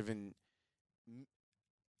perspective. And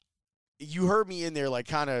you heard me in there, like,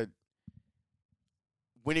 kind of,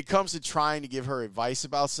 when it comes to trying to give her advice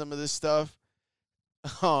about some of this stuff,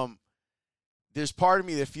 there's part of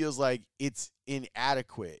me that feels like it's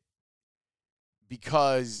inadequate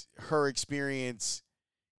because her experience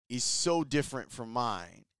is so different from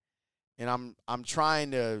mine. And I'm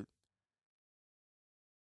trying to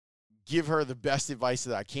give her the best advice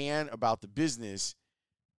that I can about the business.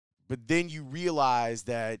 But then you realize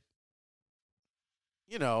that,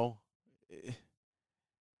 you know,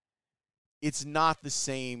 it's not the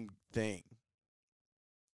same thing.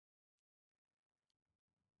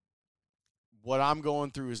 What I'm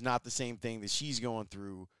going through is not the same thing that she's going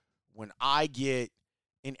through. When I get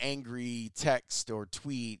an angry text or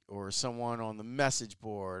tweet or someone on the message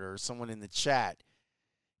board or someone in the chat,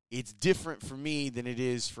 it's different for me than it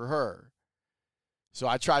is for her. So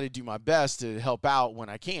I try to do my best to help out when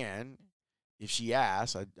I can. If she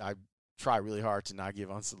asks, I try really hard to not give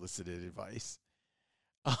unsolicited advice.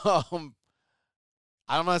 I'm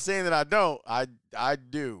not saying that I don't. I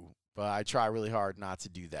do, but I try really hard not to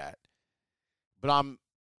do that. But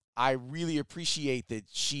I really appreciate that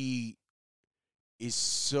she is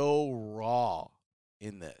so raw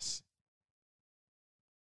in this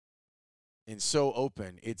and so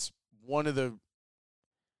open. It's one of the,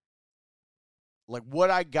 like, what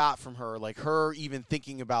I got from her, like her even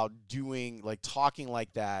thinking about doing, like, talking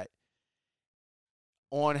like that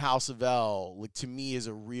on House of L, like, to me is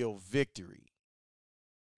a real victory.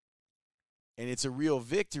 And it's a real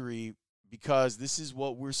victory because this is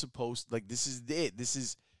what we're supposed, like, this is it.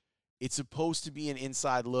 It's supposed to be an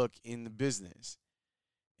inside look in the business.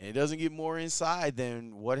 And it doesn't get more inside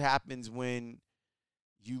than what happens when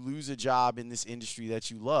you lose a job in this industry that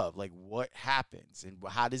you love. Like, what happens and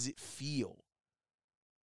how does it feel?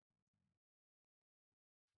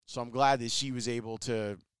 So I'm glad that she was able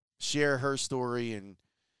to share her story and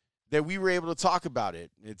that we were able to talk about it.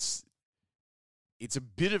 It's a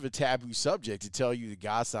bit of a taboo subject, to tell you the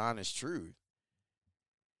God's honest truth.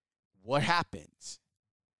 What happens?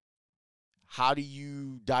 How do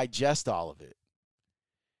you digest all of it?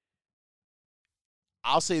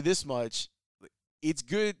 I'll say this much. It's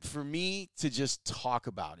good for me to just talk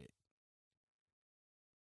about it.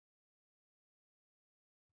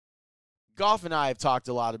 Golf and I have talked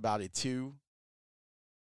a lot about it too.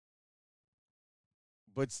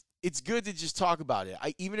 But it's good to just talk about it.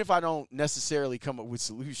 Even if I don't necessarily come up with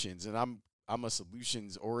solutions, and I'm a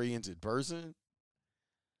solutions-oriented person.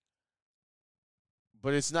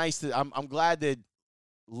 But it's nice that I'm glad that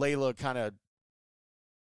Layla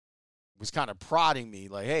was kind of prodding me,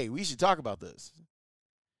 like, hey, we should talk about this.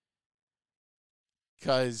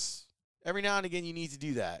 Because every now and again you need to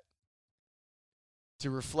do that, to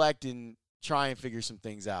reflect and try and figure some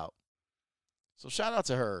things out. So shout out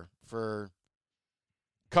to her for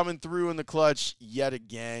coming through in the clutch yet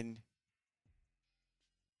again.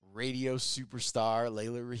 Radio superstar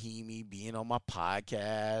Layla Rahimi being on my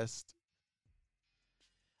podcast.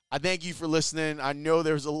 I thank you for listening. I know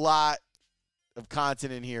there's a lot of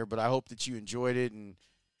content in here, but I hope that you enjoyed it and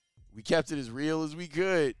we kept it as real as we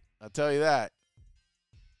could. I'll tell you that.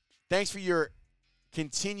 Thanks for your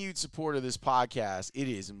continued support of this podcast. It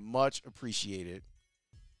is much appreciated.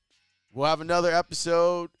 We'll have another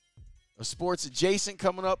episode of Sports Adjacent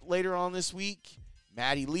coming up later on this week.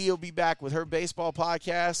 Maddie Lee will be back with her baseball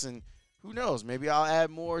podcast, and who knows, maybe I'll add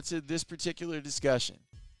more to this particular discussion.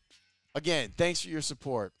 Again, thanks for your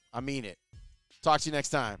support. I mean it. Talk to you next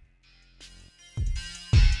time.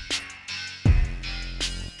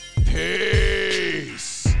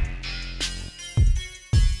 Peace.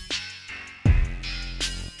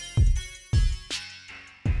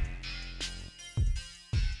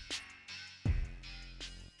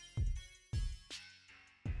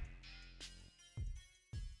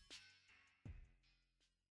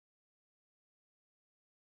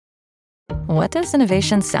 What does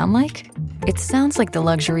innovation sound like? It sounds like the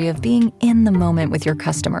luxury of being in the moment with your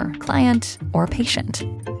customer, client, or patient.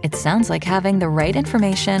 It sounds like having the right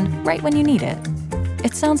information right when you need it.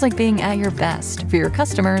 It sounds like being at your best for your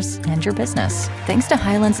customers and your business. Thanks to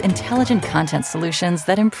Hyland's intelligent content solutions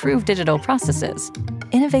that improve digital processes,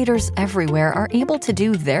 innovators everywhere are able to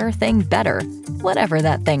do their thing better, whatever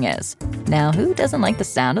that thing is. Now, who doesn't like the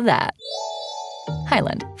sound of that?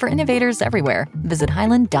 Highland, for innovators everywhere. Visit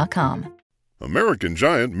highland.com. American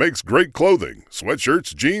Giant makes great clothing,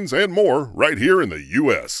 sweatshirts, jeans, and more right here in the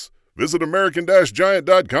U.S. Visit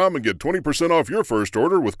American-Giant.com and get 20% off your first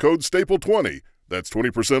order with code STAPLE20. That's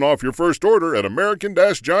 20% off your first order at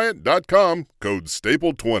American-Giant.com, code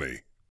STAPLE20.